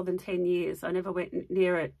for more than 10 years. I never went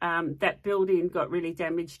near it. That building got really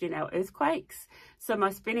damaged in our earthquakes, so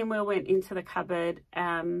my spinning wheel went into the cupboard,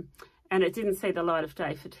 and it didn't see the light of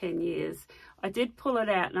day for 10 years. I did pull it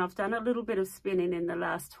out, and I've done a little bit of spinning in the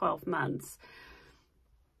last 12 months.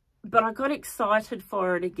 But I got excited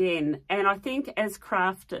for it again, and I think as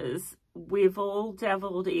crafters, we've all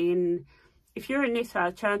dabbled in, if you're a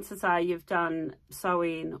knitter, chances are you've done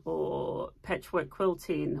sewing or patchwork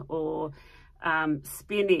quilting or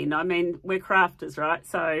spinning. I mean, we're crafters, right?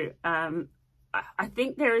 So I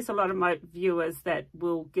think there is a lot of my viewers that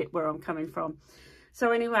will get where I'm coming from.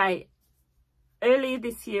 So anyway, earlier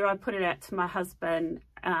this year, I put it out to my husband,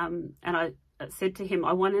 and I said to him,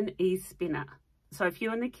 I want an e-spinner. So if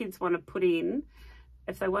you and the kids want to put in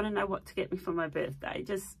if they want to know what to get me for my birthday,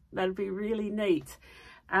 just that'd be really neat.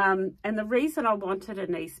 And the reason I wanted a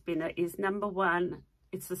knee spinner is, number one,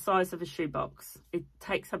 it's the size of a shoebox. It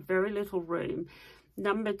takes up very little room.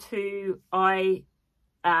 Number two, I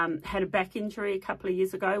had a back injury a couple of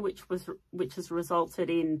years ago, which has resulted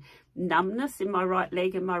in numbness in my right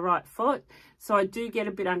leg and my right foot. So I do get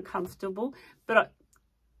a bit uncomfortable. But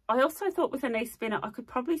I also thought with a knee spinner, I could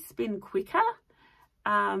probably spin quicker.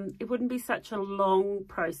 It wouldn't be such a long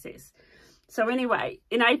process. So anyway,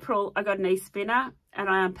 in April, I got a knee spinner and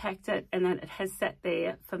I unpacked it, and then it has sat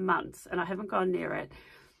there for months and I haven't gone near it.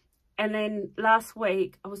 And then last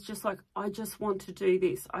week, I was just like, I just want to do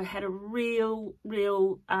this. I had a real,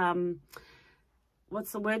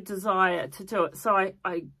 what's the word, desire to do it. So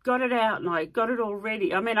I got it out and I got it all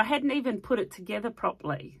ready. I mean, I hadn't even put it together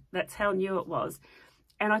properly. That's how new it was.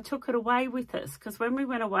 And I took it away with us, because when we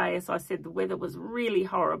went away, as I said, the weather was really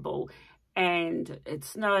horrible and it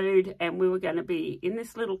snowed and we were going to be in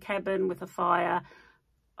this little cabin with a fire.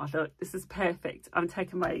 I thought, this is perfect. I'm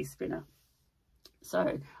taking my e-spinner.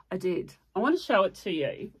 So I did. I want to show it to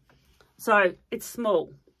you. So it's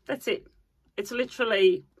small. That's it. It's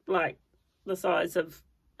literally like the size of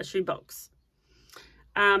a shoebox.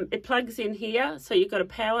 It plugs in here. So you've got a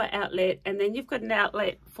power outlet, and then you've got an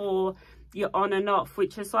outlet for your on and off,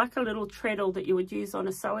 which is like a little treadle that you would use on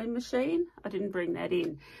a sewing machine. I didn't bring that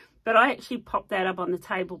in, but I actually popped that up on the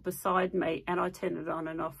table beside me and I turn it on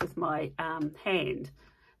and off with my hand,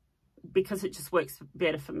 because it just works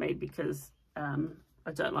better for me, because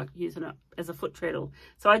I don't like using it as a foot treadle.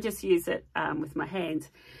 So I just use it with my hand.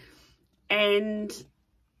 And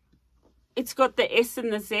it's got the S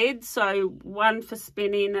and the Z, so one for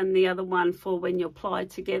spinning and the other one for when you apply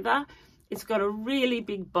together. It's got a really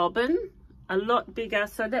big bobbin, a lot bigger.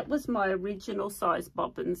 So that was my original size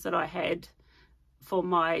bobbins that I had for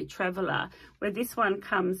my Traveller, where this one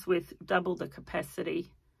comes with double the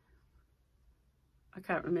capacity. I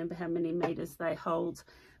can't remember how many meters they hold.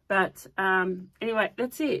 But anyway,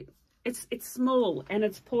 that's it. It's small and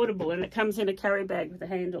it's portable, and it comes in a carry bag with a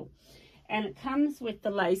handle. And it comes with the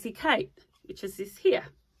Lazy Cape, which is this here.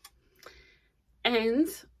 And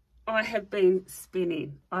I have been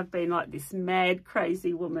spinning. I've been like this mad,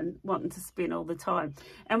 crazy woman wanting to spin all the time.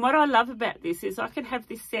 And what I love about this is I can have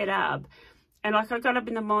this set up. And like, I got up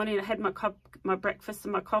in the morning, I had my breakfast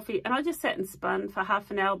and my coffee, and I just sat and spun for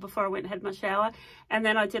half an hour before I went and had my shower. And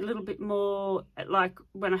then I did a little bit more like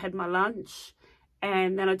when I had my lunch,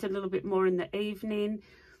 and then I did a little bit more in the evening.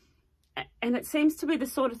 And it seems to be the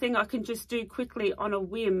sort of thing I can just do quickly on a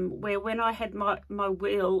whim, where when I had my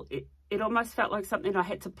wheel, it almost felt like something I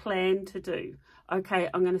had to plan to do. Okay,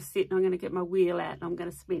 I'm going to sit and I'm going to get my wheel out and I'm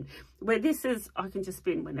going to spin. Where this is, I can just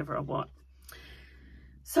spin whenever I want.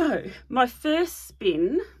 So my first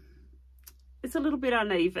spin is a little bit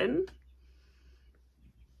uneven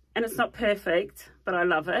and it's not perfect, but I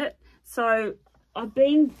love it. So I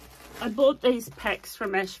bought these packs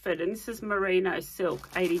from Ashford, and this is Merino Silk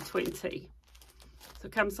 80/20. So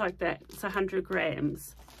it comes like that. It's 100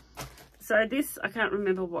 grams. So this, I can't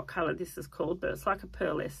remember what colour this is called, but it's like a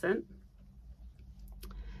pearlescent.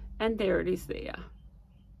 And there it is there.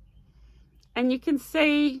 And you can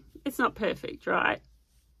see it's not perfect, right?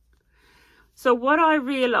 So what I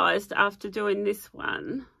realised after doing this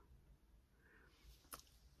one,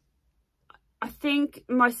 I think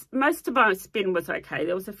most of my spin was okay.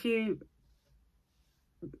 There was a few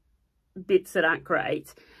bits that aren't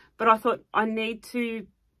great, but I thought I need to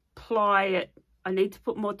ply it. I need to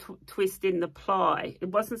put more twist in the ply. It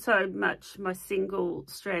wasn't so much my single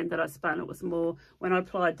strand that I spun. It was more when I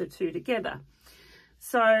applied the two together.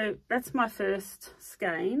 So that's my first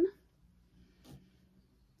skein.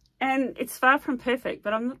 And it's far from perfect,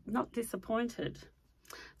 but I'm not disappointed.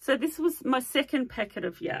 So this was my second packet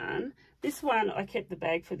of yarn. This one, I kept the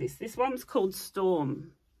bag for this. This one was called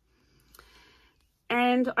Storm.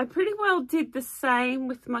 And I pretty well did the same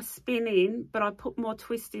with my spinning, but I put more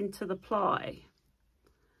twist into the ply.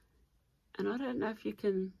 And I don't know if you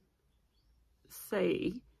can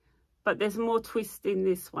see, but there's more twist in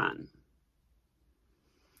this one.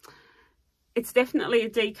 It's definitely a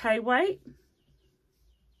DK weight.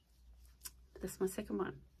 That's my second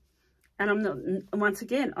one. And I'm not, once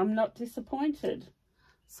again, I'm not disappointed.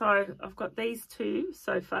 So I've got these two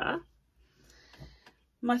so far.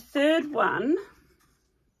 My third one,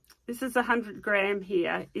 this is 100 gram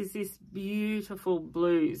here, is this beautiful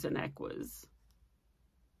blues and aquas.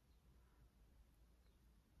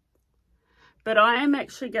 But I am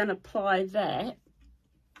actually going to apply that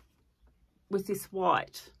with this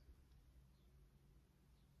white.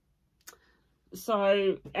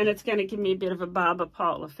 So, and it's going to give me a bit of a barber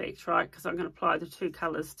pole effect, right? Because I'm going to apply the two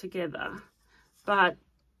colours together. But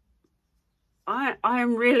I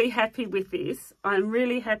am really happy with this. I'm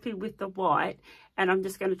really happy with the white, and I'm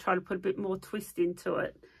just going to try to put a bit more twist into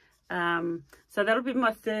it. So that'll be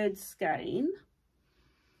my third skein.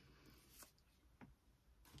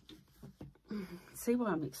 See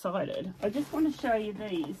why I'm excited? I just want to show you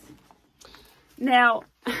these. Now,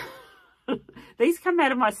 these come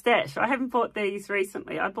out of my stash. I haven't bought these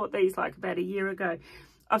recently. I bought these like about a year ago.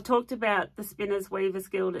 I've talked about the Spinners Weavers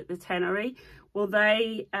Guild at the tannery. Well,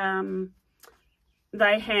 they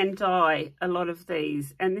hand dye a lot of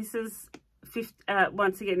these, and this is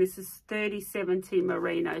once again, this is 3070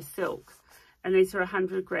 merino silk, and these are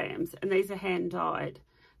 100 grams, and these are hand dyed.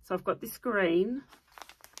 So I've got this green,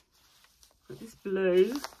 I've got this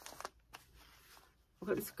blue, I've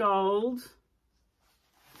got this gold,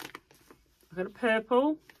 I've got a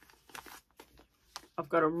purple, I've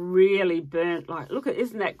got a really burnt, like, look at,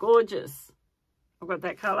 isn't that gorgeous? I've got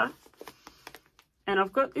that colour. And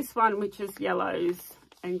I've got this one, which is yellows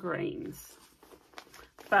and greens.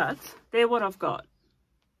 But they're what I've got.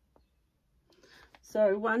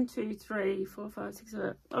 So 1, 2, 3, 4, 5, 6,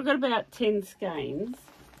 7. I've got about 10 skeins.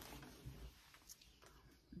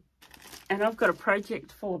 And I've got a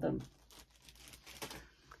project for them.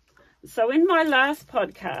 So in my last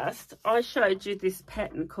podcast, I showed you this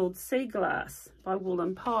pattern called Sea Glass by Wool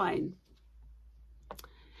 & Pine.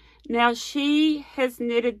 Now, she has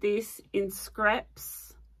knitted this in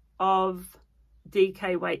scraps of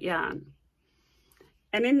DK weight yarn.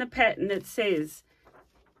 And in the pattern, it says,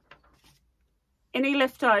 any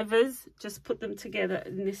leftovers, just put them together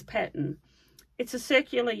in this pattern. It's a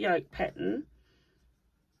circular yoke pattern.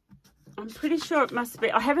 I'm pretty sure it must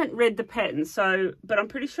be, I haven't read the pattern, so, but I'm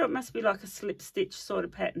pretty sure it must be like a slip stitch sort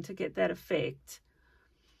of pattern to get that effect.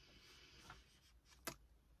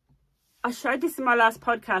 I showed this in my last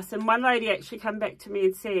podcast, and one lady actually came back to me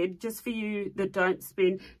and said, just for you that don't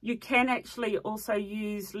spin, you can actually also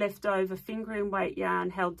use leftover fingering weight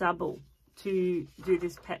yarn held double to do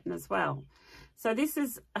this pattern as well. So this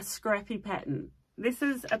is a scrappy pattern. This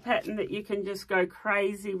is a pattern that you can just go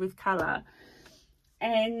crazy with colour.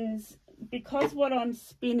 And because what I'm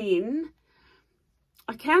spinning,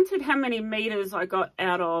 I counted how many meters I got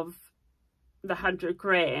out of the 100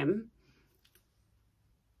 gram,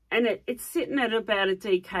 and it's sitting at about a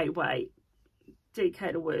DK weight,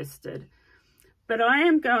 DK to worsted. But I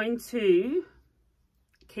am going to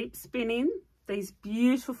keep spinning these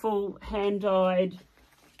beautiful hand-dyed,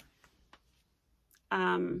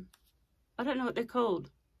 I don't know what they're called,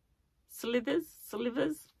 slivers.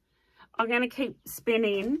 I'm going to keep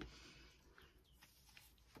spinning,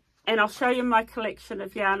 and I'll show you my collection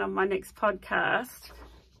of yarn on my next podcast,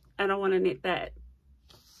 and I want to knit that.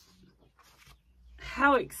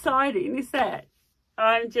 How exciting is that?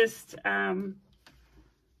 I'm just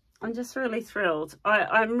really thrilled.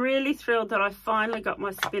 I'm really thrilled that I finally got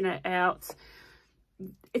my spinner out.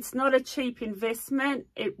 It's not a cheap investment.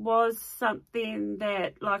 It was something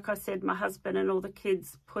that, like I said, my husband and all the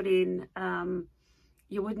kids put in.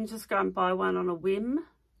 You wouldn't just go and buy one on a whim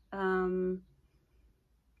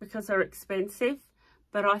because they're expensive.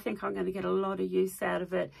 But I think I'm going to get a lot of use out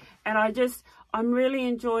of it. And I'm really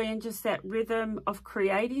enjoying just that rhythm of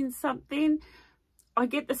creating something. I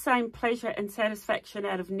get the same pleasure and satisfaction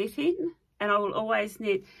out of knitting, and I will always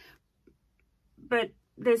knit. But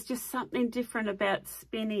there's just something different about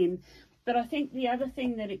spinning. But I think the other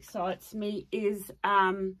thing that excites me is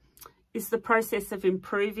the process of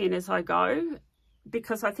improving as I go.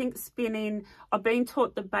 Because I think spinning, I've been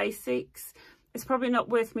taught the basics. It's probably not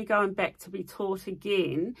worth me going back to be taught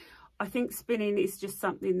again. I think spinning is just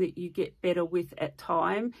something that you get better with at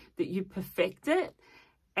time, that you perfect it.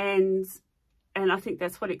 And I think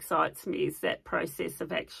that's what excites me, is that process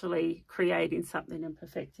of actually creating something and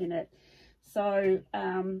perfecting it. So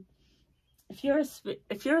if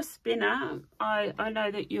you're a spinner, I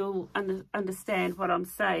know that you'll understand what I'm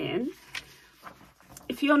saying.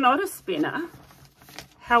 If you're not a spinner,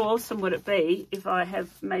 how awesome would it be if I have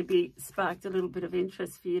maybe sparked a little bit of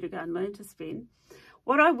interest for you to go and learn to spin?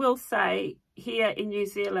 What I will say, here in New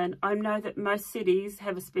Zealand, I know that most cities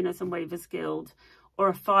have a Spinners and Weavers Guild or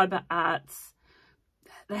a Fibre Arts.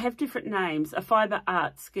 They have different names. A Fibre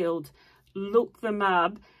Arts Guild. Look them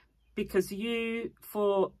up, because you,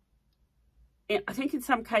 for, I think in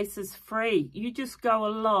some cases free, you just go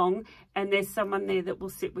along and there's someone there that will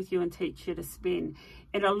sit with you and teach you to spin.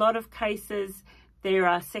 In a lot of cases, there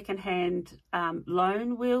are second-hand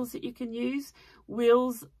loan wheels that you can use.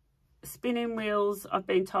 Wheels, spinning wheels, I've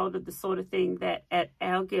been told, are the sort of thing that at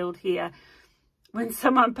our guild here, when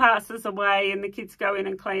someone passes away and the kids go in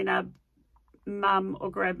and clean up mum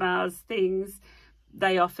or grandma's things,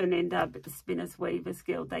 they often end up at the Spinners Weavers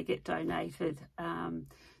Guild. They get donated.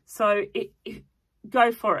 So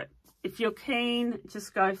go for it. If you're keen,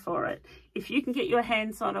 just go for it. If you can get your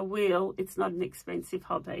hands on a wheel, it's not an expensive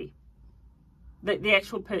hobby. The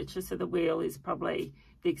actual purchase of the wheel is probably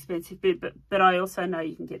the expensive bit, but I also know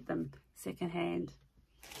you can get them secondhand.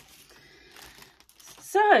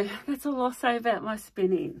 So that's all I'll say about my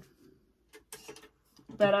spinning.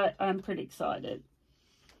 But I'm pretty excited.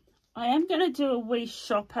 I am going to do a wee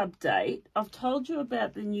shop update. I've told you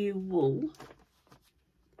about the new wool.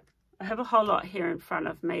 I have a whole lot here in front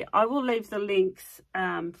of me. I will leave the links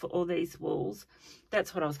for all these wools.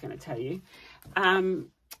 That's what I was going to tell you.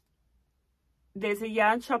 There's a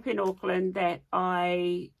yarn shop in Auckland that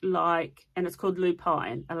I like, and it's called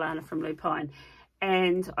Lupine, Alana from Lupine.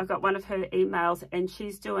 And I got one of her emails, and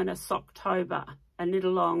she's doing a Socktober, a knit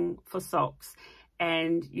along for socks.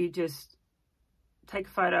 And you just take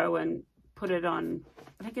a photo and put it on,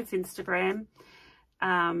 I think it's Instagram.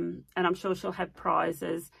 And I'm sure she'll have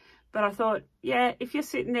prizes. But I thought, yeah, if you're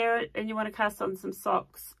sitting there and you want to cast on some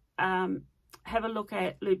socks, have a look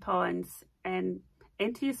at Lupine's and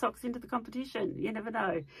enter your socks into the competition. You never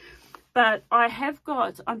know. But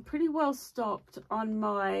I'm pretty well stocked on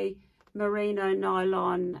my merino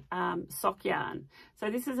nylon sock yarn. So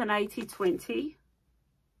this is an 80-20.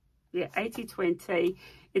 Yeah, 80-20.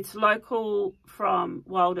 It's local from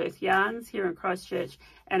Wild Earth Yarns here in Christchurch,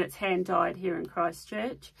 and it's hand dyed here in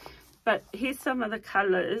Christchurch. But here's some of the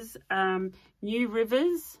colours. New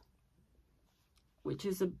Rivers, which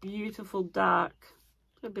is a beautiful dark,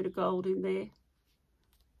 a bit of gold in there.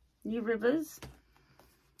 New Rivers.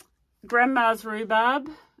 Grandma's Rhubarb.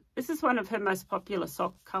 This is one of her most popular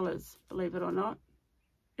sock colours, believe it or not.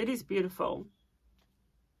 It is beautiful.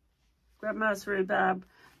 Grandma's Rhubarb.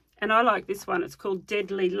 And I like this one. It's called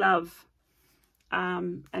Deadly Love.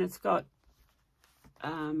 And it's got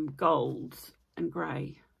gold and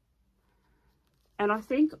grey. And I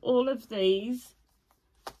think all of these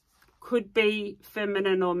could be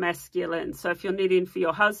feminine or masculine. So if you're knitting for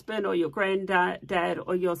your husband or your granddad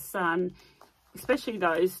or your son, especially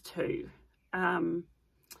those two.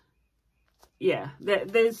 Yeah,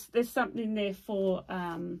 there's something there for,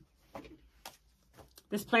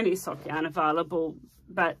 there's plenty of sock yarn available,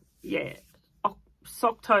 but yeah,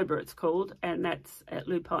 Socktober it's called, and that's at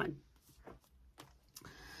Lupine.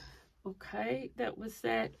 Okay, that was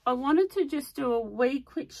that. I wanted to just do a wee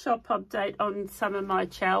quick shop update on some of my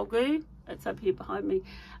chalgoo. It's up here behind me,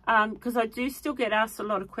 because I do still get asked a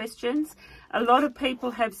lot of questions. A lot of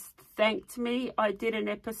people have thanked me. I did an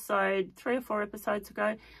episode 3 or 4 episodes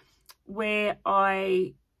ago where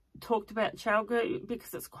I talked about chalgoo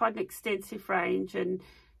because it's quite an extensive range, and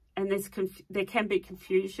there can be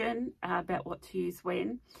confusion about what to use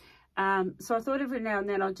when. So I thought every now and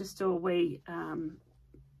then I'll just do a wee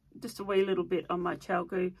little bit on my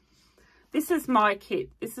chalgoo. This is my kit.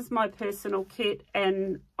 This is my personal kit,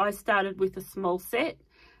 and I started with a small set,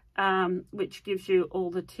 which gives you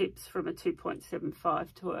all the tips from a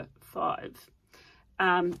 2.75 to a 5.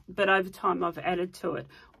 But over time I've added to it.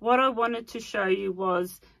 What I wanted to show you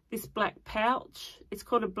was this black pouch. It's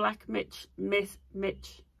called a black mesh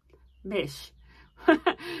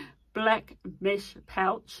black mesh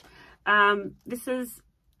pouch. This is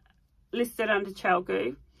listed under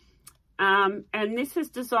chalgoo, and this is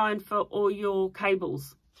designed for all your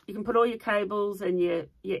cables. You can put all your cables and your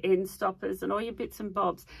end stoppers and all your bits and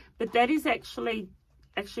bobs, but that is actually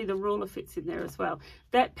the ruler fits in there as well.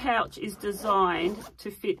 That pouch is designed to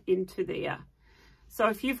fit into there. So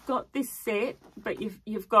if you've got this set but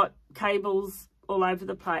you've got cables all over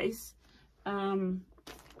the place, that's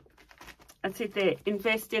it there.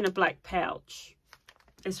 Invest in a black pouch.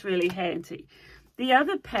 It's really handy. The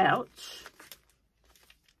other pouch,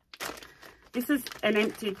 this is an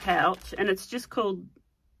empty pouch, and it's just called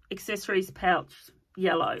Accessories Pouch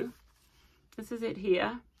Yellow. This is it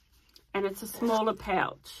here, and it's a smaller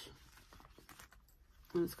pouch.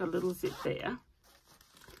 And it's got a little zip there.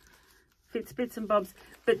 Fits bits and bobs,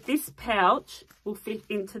 but this pouch will fit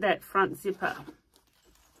into that front zipper.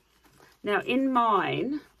 Now in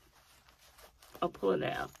mine, I'll pull it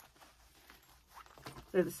out.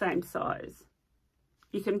 They're the same size.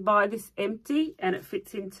 You can buy this empty and it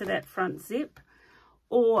fits into that front zip,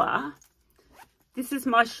 or this is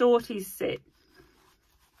my shorties set.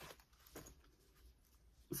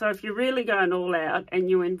 So if you're really going all out and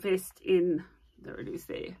you invest in, there it is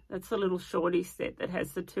there. That's the little shorty set that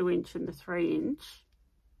has the 2-inch and the 3-inch.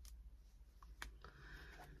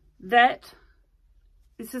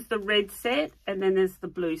 This is the red set, and then there's the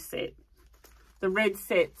blue set. The red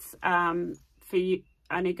sets for you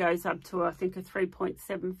only goes up to, I think, a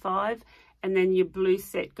 3.75, and then your blue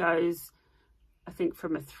set goes, I think,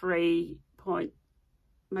 from a 3 point,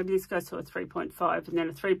 maybe this goes to a 3.5, and then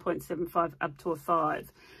a 3.75 up to a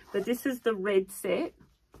 5. But this is the red set.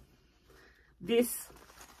 This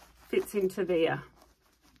fits into there.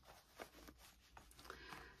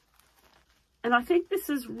 And I think this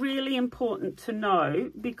is really important to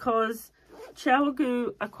know, because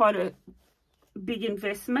ChiaoGoo are quite a big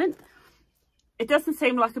investment. It doesn't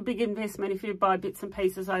seem like a big investment if you buy bits and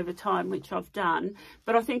pieces over time, which I've done.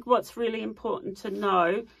 But I think what's really important to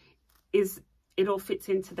know is it all fits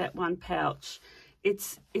into that one pouch.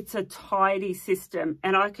 It's a tidy system,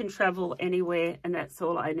 and I can travel anywhere, and that's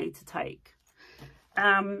all I need to take.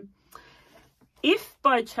 If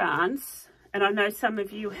by chance, and I know some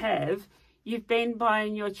of you have, you've been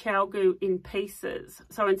buying your ChiaoGoo in pieces.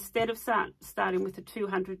 So instead of starting with a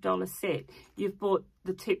 $200 set, you've bought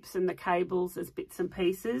the tips and the cables as bits and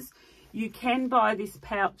pieces. You can buy this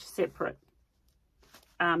pouch separate,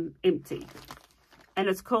 empty. And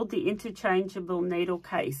it's called the interchangeable needle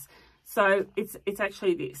case. So it's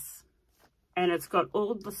actually this. And it's got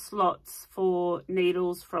all the slots for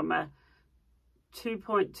needles from a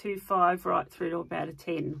 2.25 right through to about a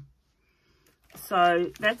 10.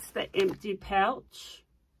 So that's the empty pouch.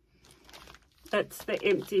 That's the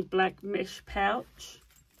empty black mesh pouch.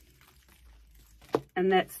 And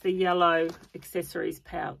that's the yellow accessories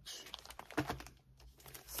pouch.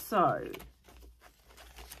 So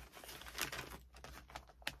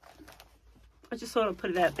I just sort of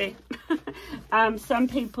put it out there. Some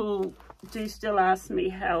people do still ask me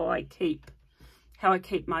how I keep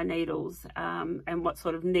my needles, and what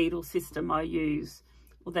sort of needle system I use.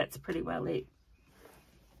 Well, that's pretty well it.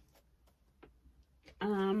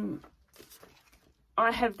 I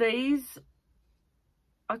have these,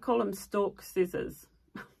 I call them stalk scissors.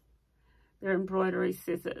 They're embroidery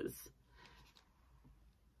scissors.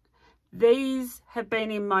 These have been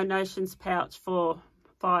in my Notions pouch for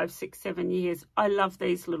 5, 6, 7 years. I love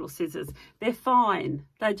these little scissors. They're fine.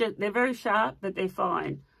 They're very sharp, but they're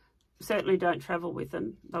fine. Certainly don't travel with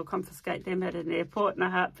them. They'll confiscate them at an airport in a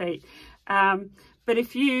heartbeat. But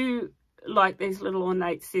if you like these little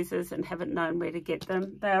ornate scissors and haven't known where to get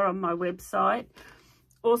them, they're on my website.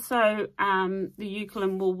 Also, the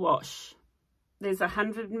Eucalyptus wool wash. There's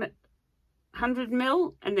 100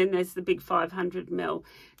 mil, and then there's the big 500 mil.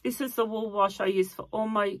 This is the wool wash I use for all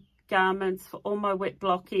my garments, for all my wet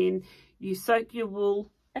blocking. You soak your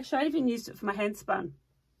wool. Actually, I even used it for my hand spun.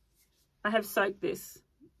 I have soaked this,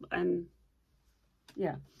 and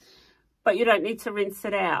yeah. But you don't need to rinse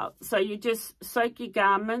it out. So you just soak your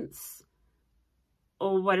garments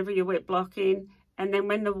or whatever you're wet blocking, and then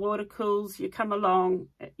when the water cools, you come along,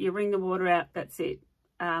 you wring the water out, that's it.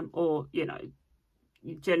 Or, you know,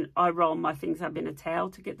 I roll my things up in a towel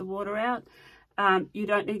to get the water out. You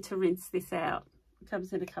don't need to rinse this out. It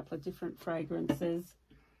comes in a couple of different fragrances.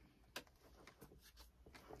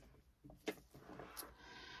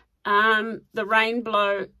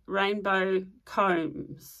 The rainbow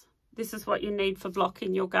combs. This is what you need for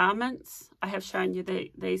blocking your garments. I have shown you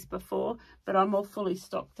these before, but I'm all fully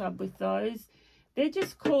stocked up with those. They're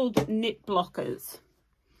just called knit blockers.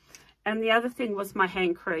 And the other thing was my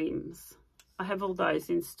hand creams. I have all those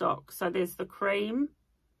in stock. So there's the cream.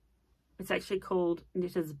 It's actually called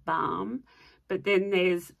Knitter's Balm. But then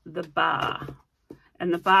there's the bar.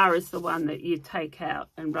 And the bar is the one that you take out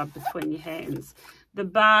and rub between your hands. The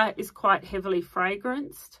bar is quite heavily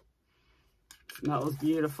fragranced. Smells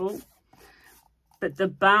beautiful. But the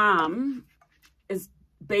balm is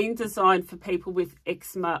being designed for people with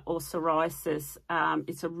eczema or psoriasis.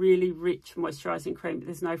 It's a really rich moisturising cream, but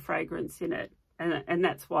there's no fragrance in it. And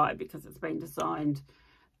that's why, because it's been designed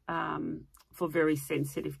for very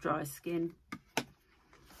sensitive, dry skin.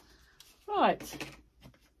 Right.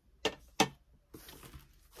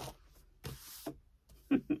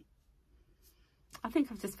 I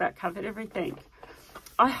think I've just about covered everything.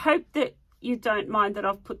 I hope that you don't mind that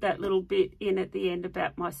I've put that little bit in at the end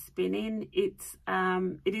about my spinning. It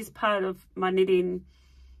is part of my knitting.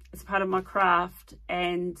 It's part of my craft,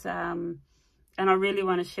 and I really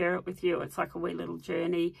want to share it with you. It's like a wee little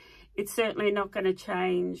journey. It's certainly not going to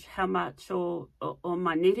change how much or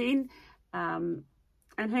my knitting. And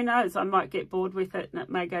who knows, I might get bored with it and it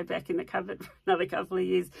may go back in the cupboard for another couple of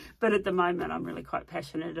years. But at the moment, I'm really quite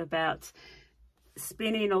passionate about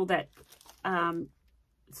spinning all that.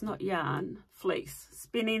 It's not yarn, fleece.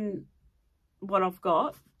 Spinning what I've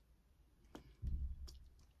got,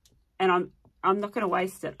 and I'm not going to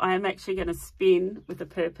waste it. I am actually going to spin with a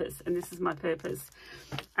purpose, and this is my purpose.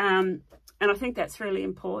 And I think that's really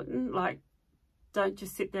important. Like, don't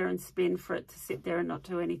just sit there and spin for it to sit there and not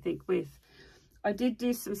do anything with. I did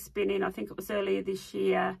do some spinning, I think it was earlier this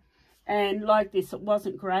year, and like this, it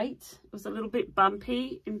wasn't great. It was a little bit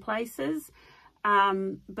bumpy in places,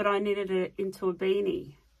 but I knitted it into a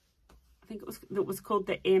beanie. I think it was called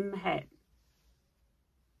the M hat.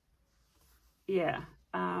 Yeah,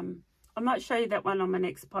 I might show you that one on my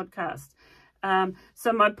next podcast.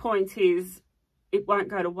 So my point is, it won't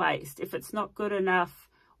go to waste. If it's not good enough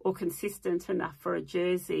or consistent enough for a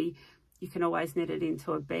jersey, you can always knit it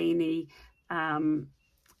into a beanie. And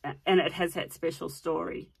it has that special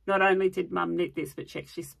story. Not only did Mum knit this, but she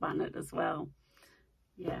actually spun it as well.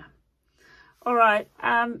 Yeah. All right.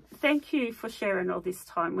 Thank you for sharing all this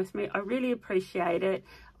time with me. I really appreciate it.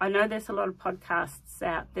 I know there's a lot of podcasts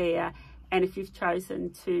out there, and if you've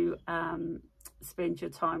chosen to spend your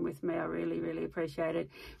time with me, I really, really appreciate it.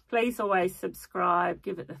 Please always subscribe,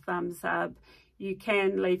 give it the thumbs up. You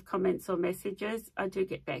can leave comments or messages. I do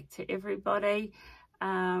get back to everybody.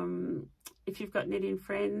 If you've got knitting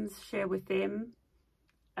friends, share with them.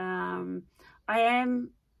 Where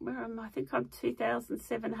am I? I think I'm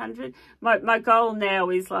 2,700. My goal now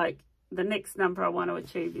is, like, the next number I want to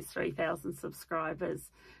achieve is 3,000 subscribers.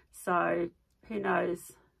 So who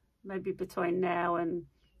knows, maybe between now and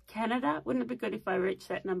Canada. Wouldn't it be good if I reach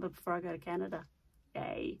that number before I go to Canada?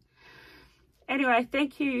 Yay. Anyway,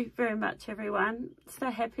 thank you very much, everyone. Stay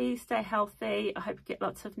happy, stay healthy. I hope you get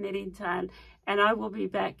lots of knitting done. And I will be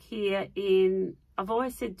back here in, I've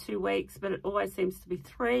always said 2 weeks, but it always seems to be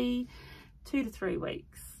 2 to 3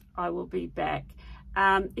 weeks. I will be back.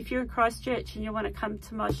 If you're in Christchurch and you want to come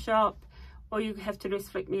to my shop, all you have to do is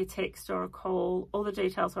flick me a text or a call. All the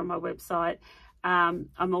details are on my website. I'm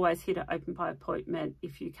always here to open by appointment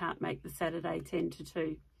if you can't make the Saturday 10 to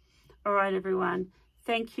 2. All right, everyone.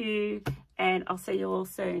 Thank you, and I'll see you all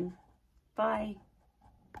soon. Bye.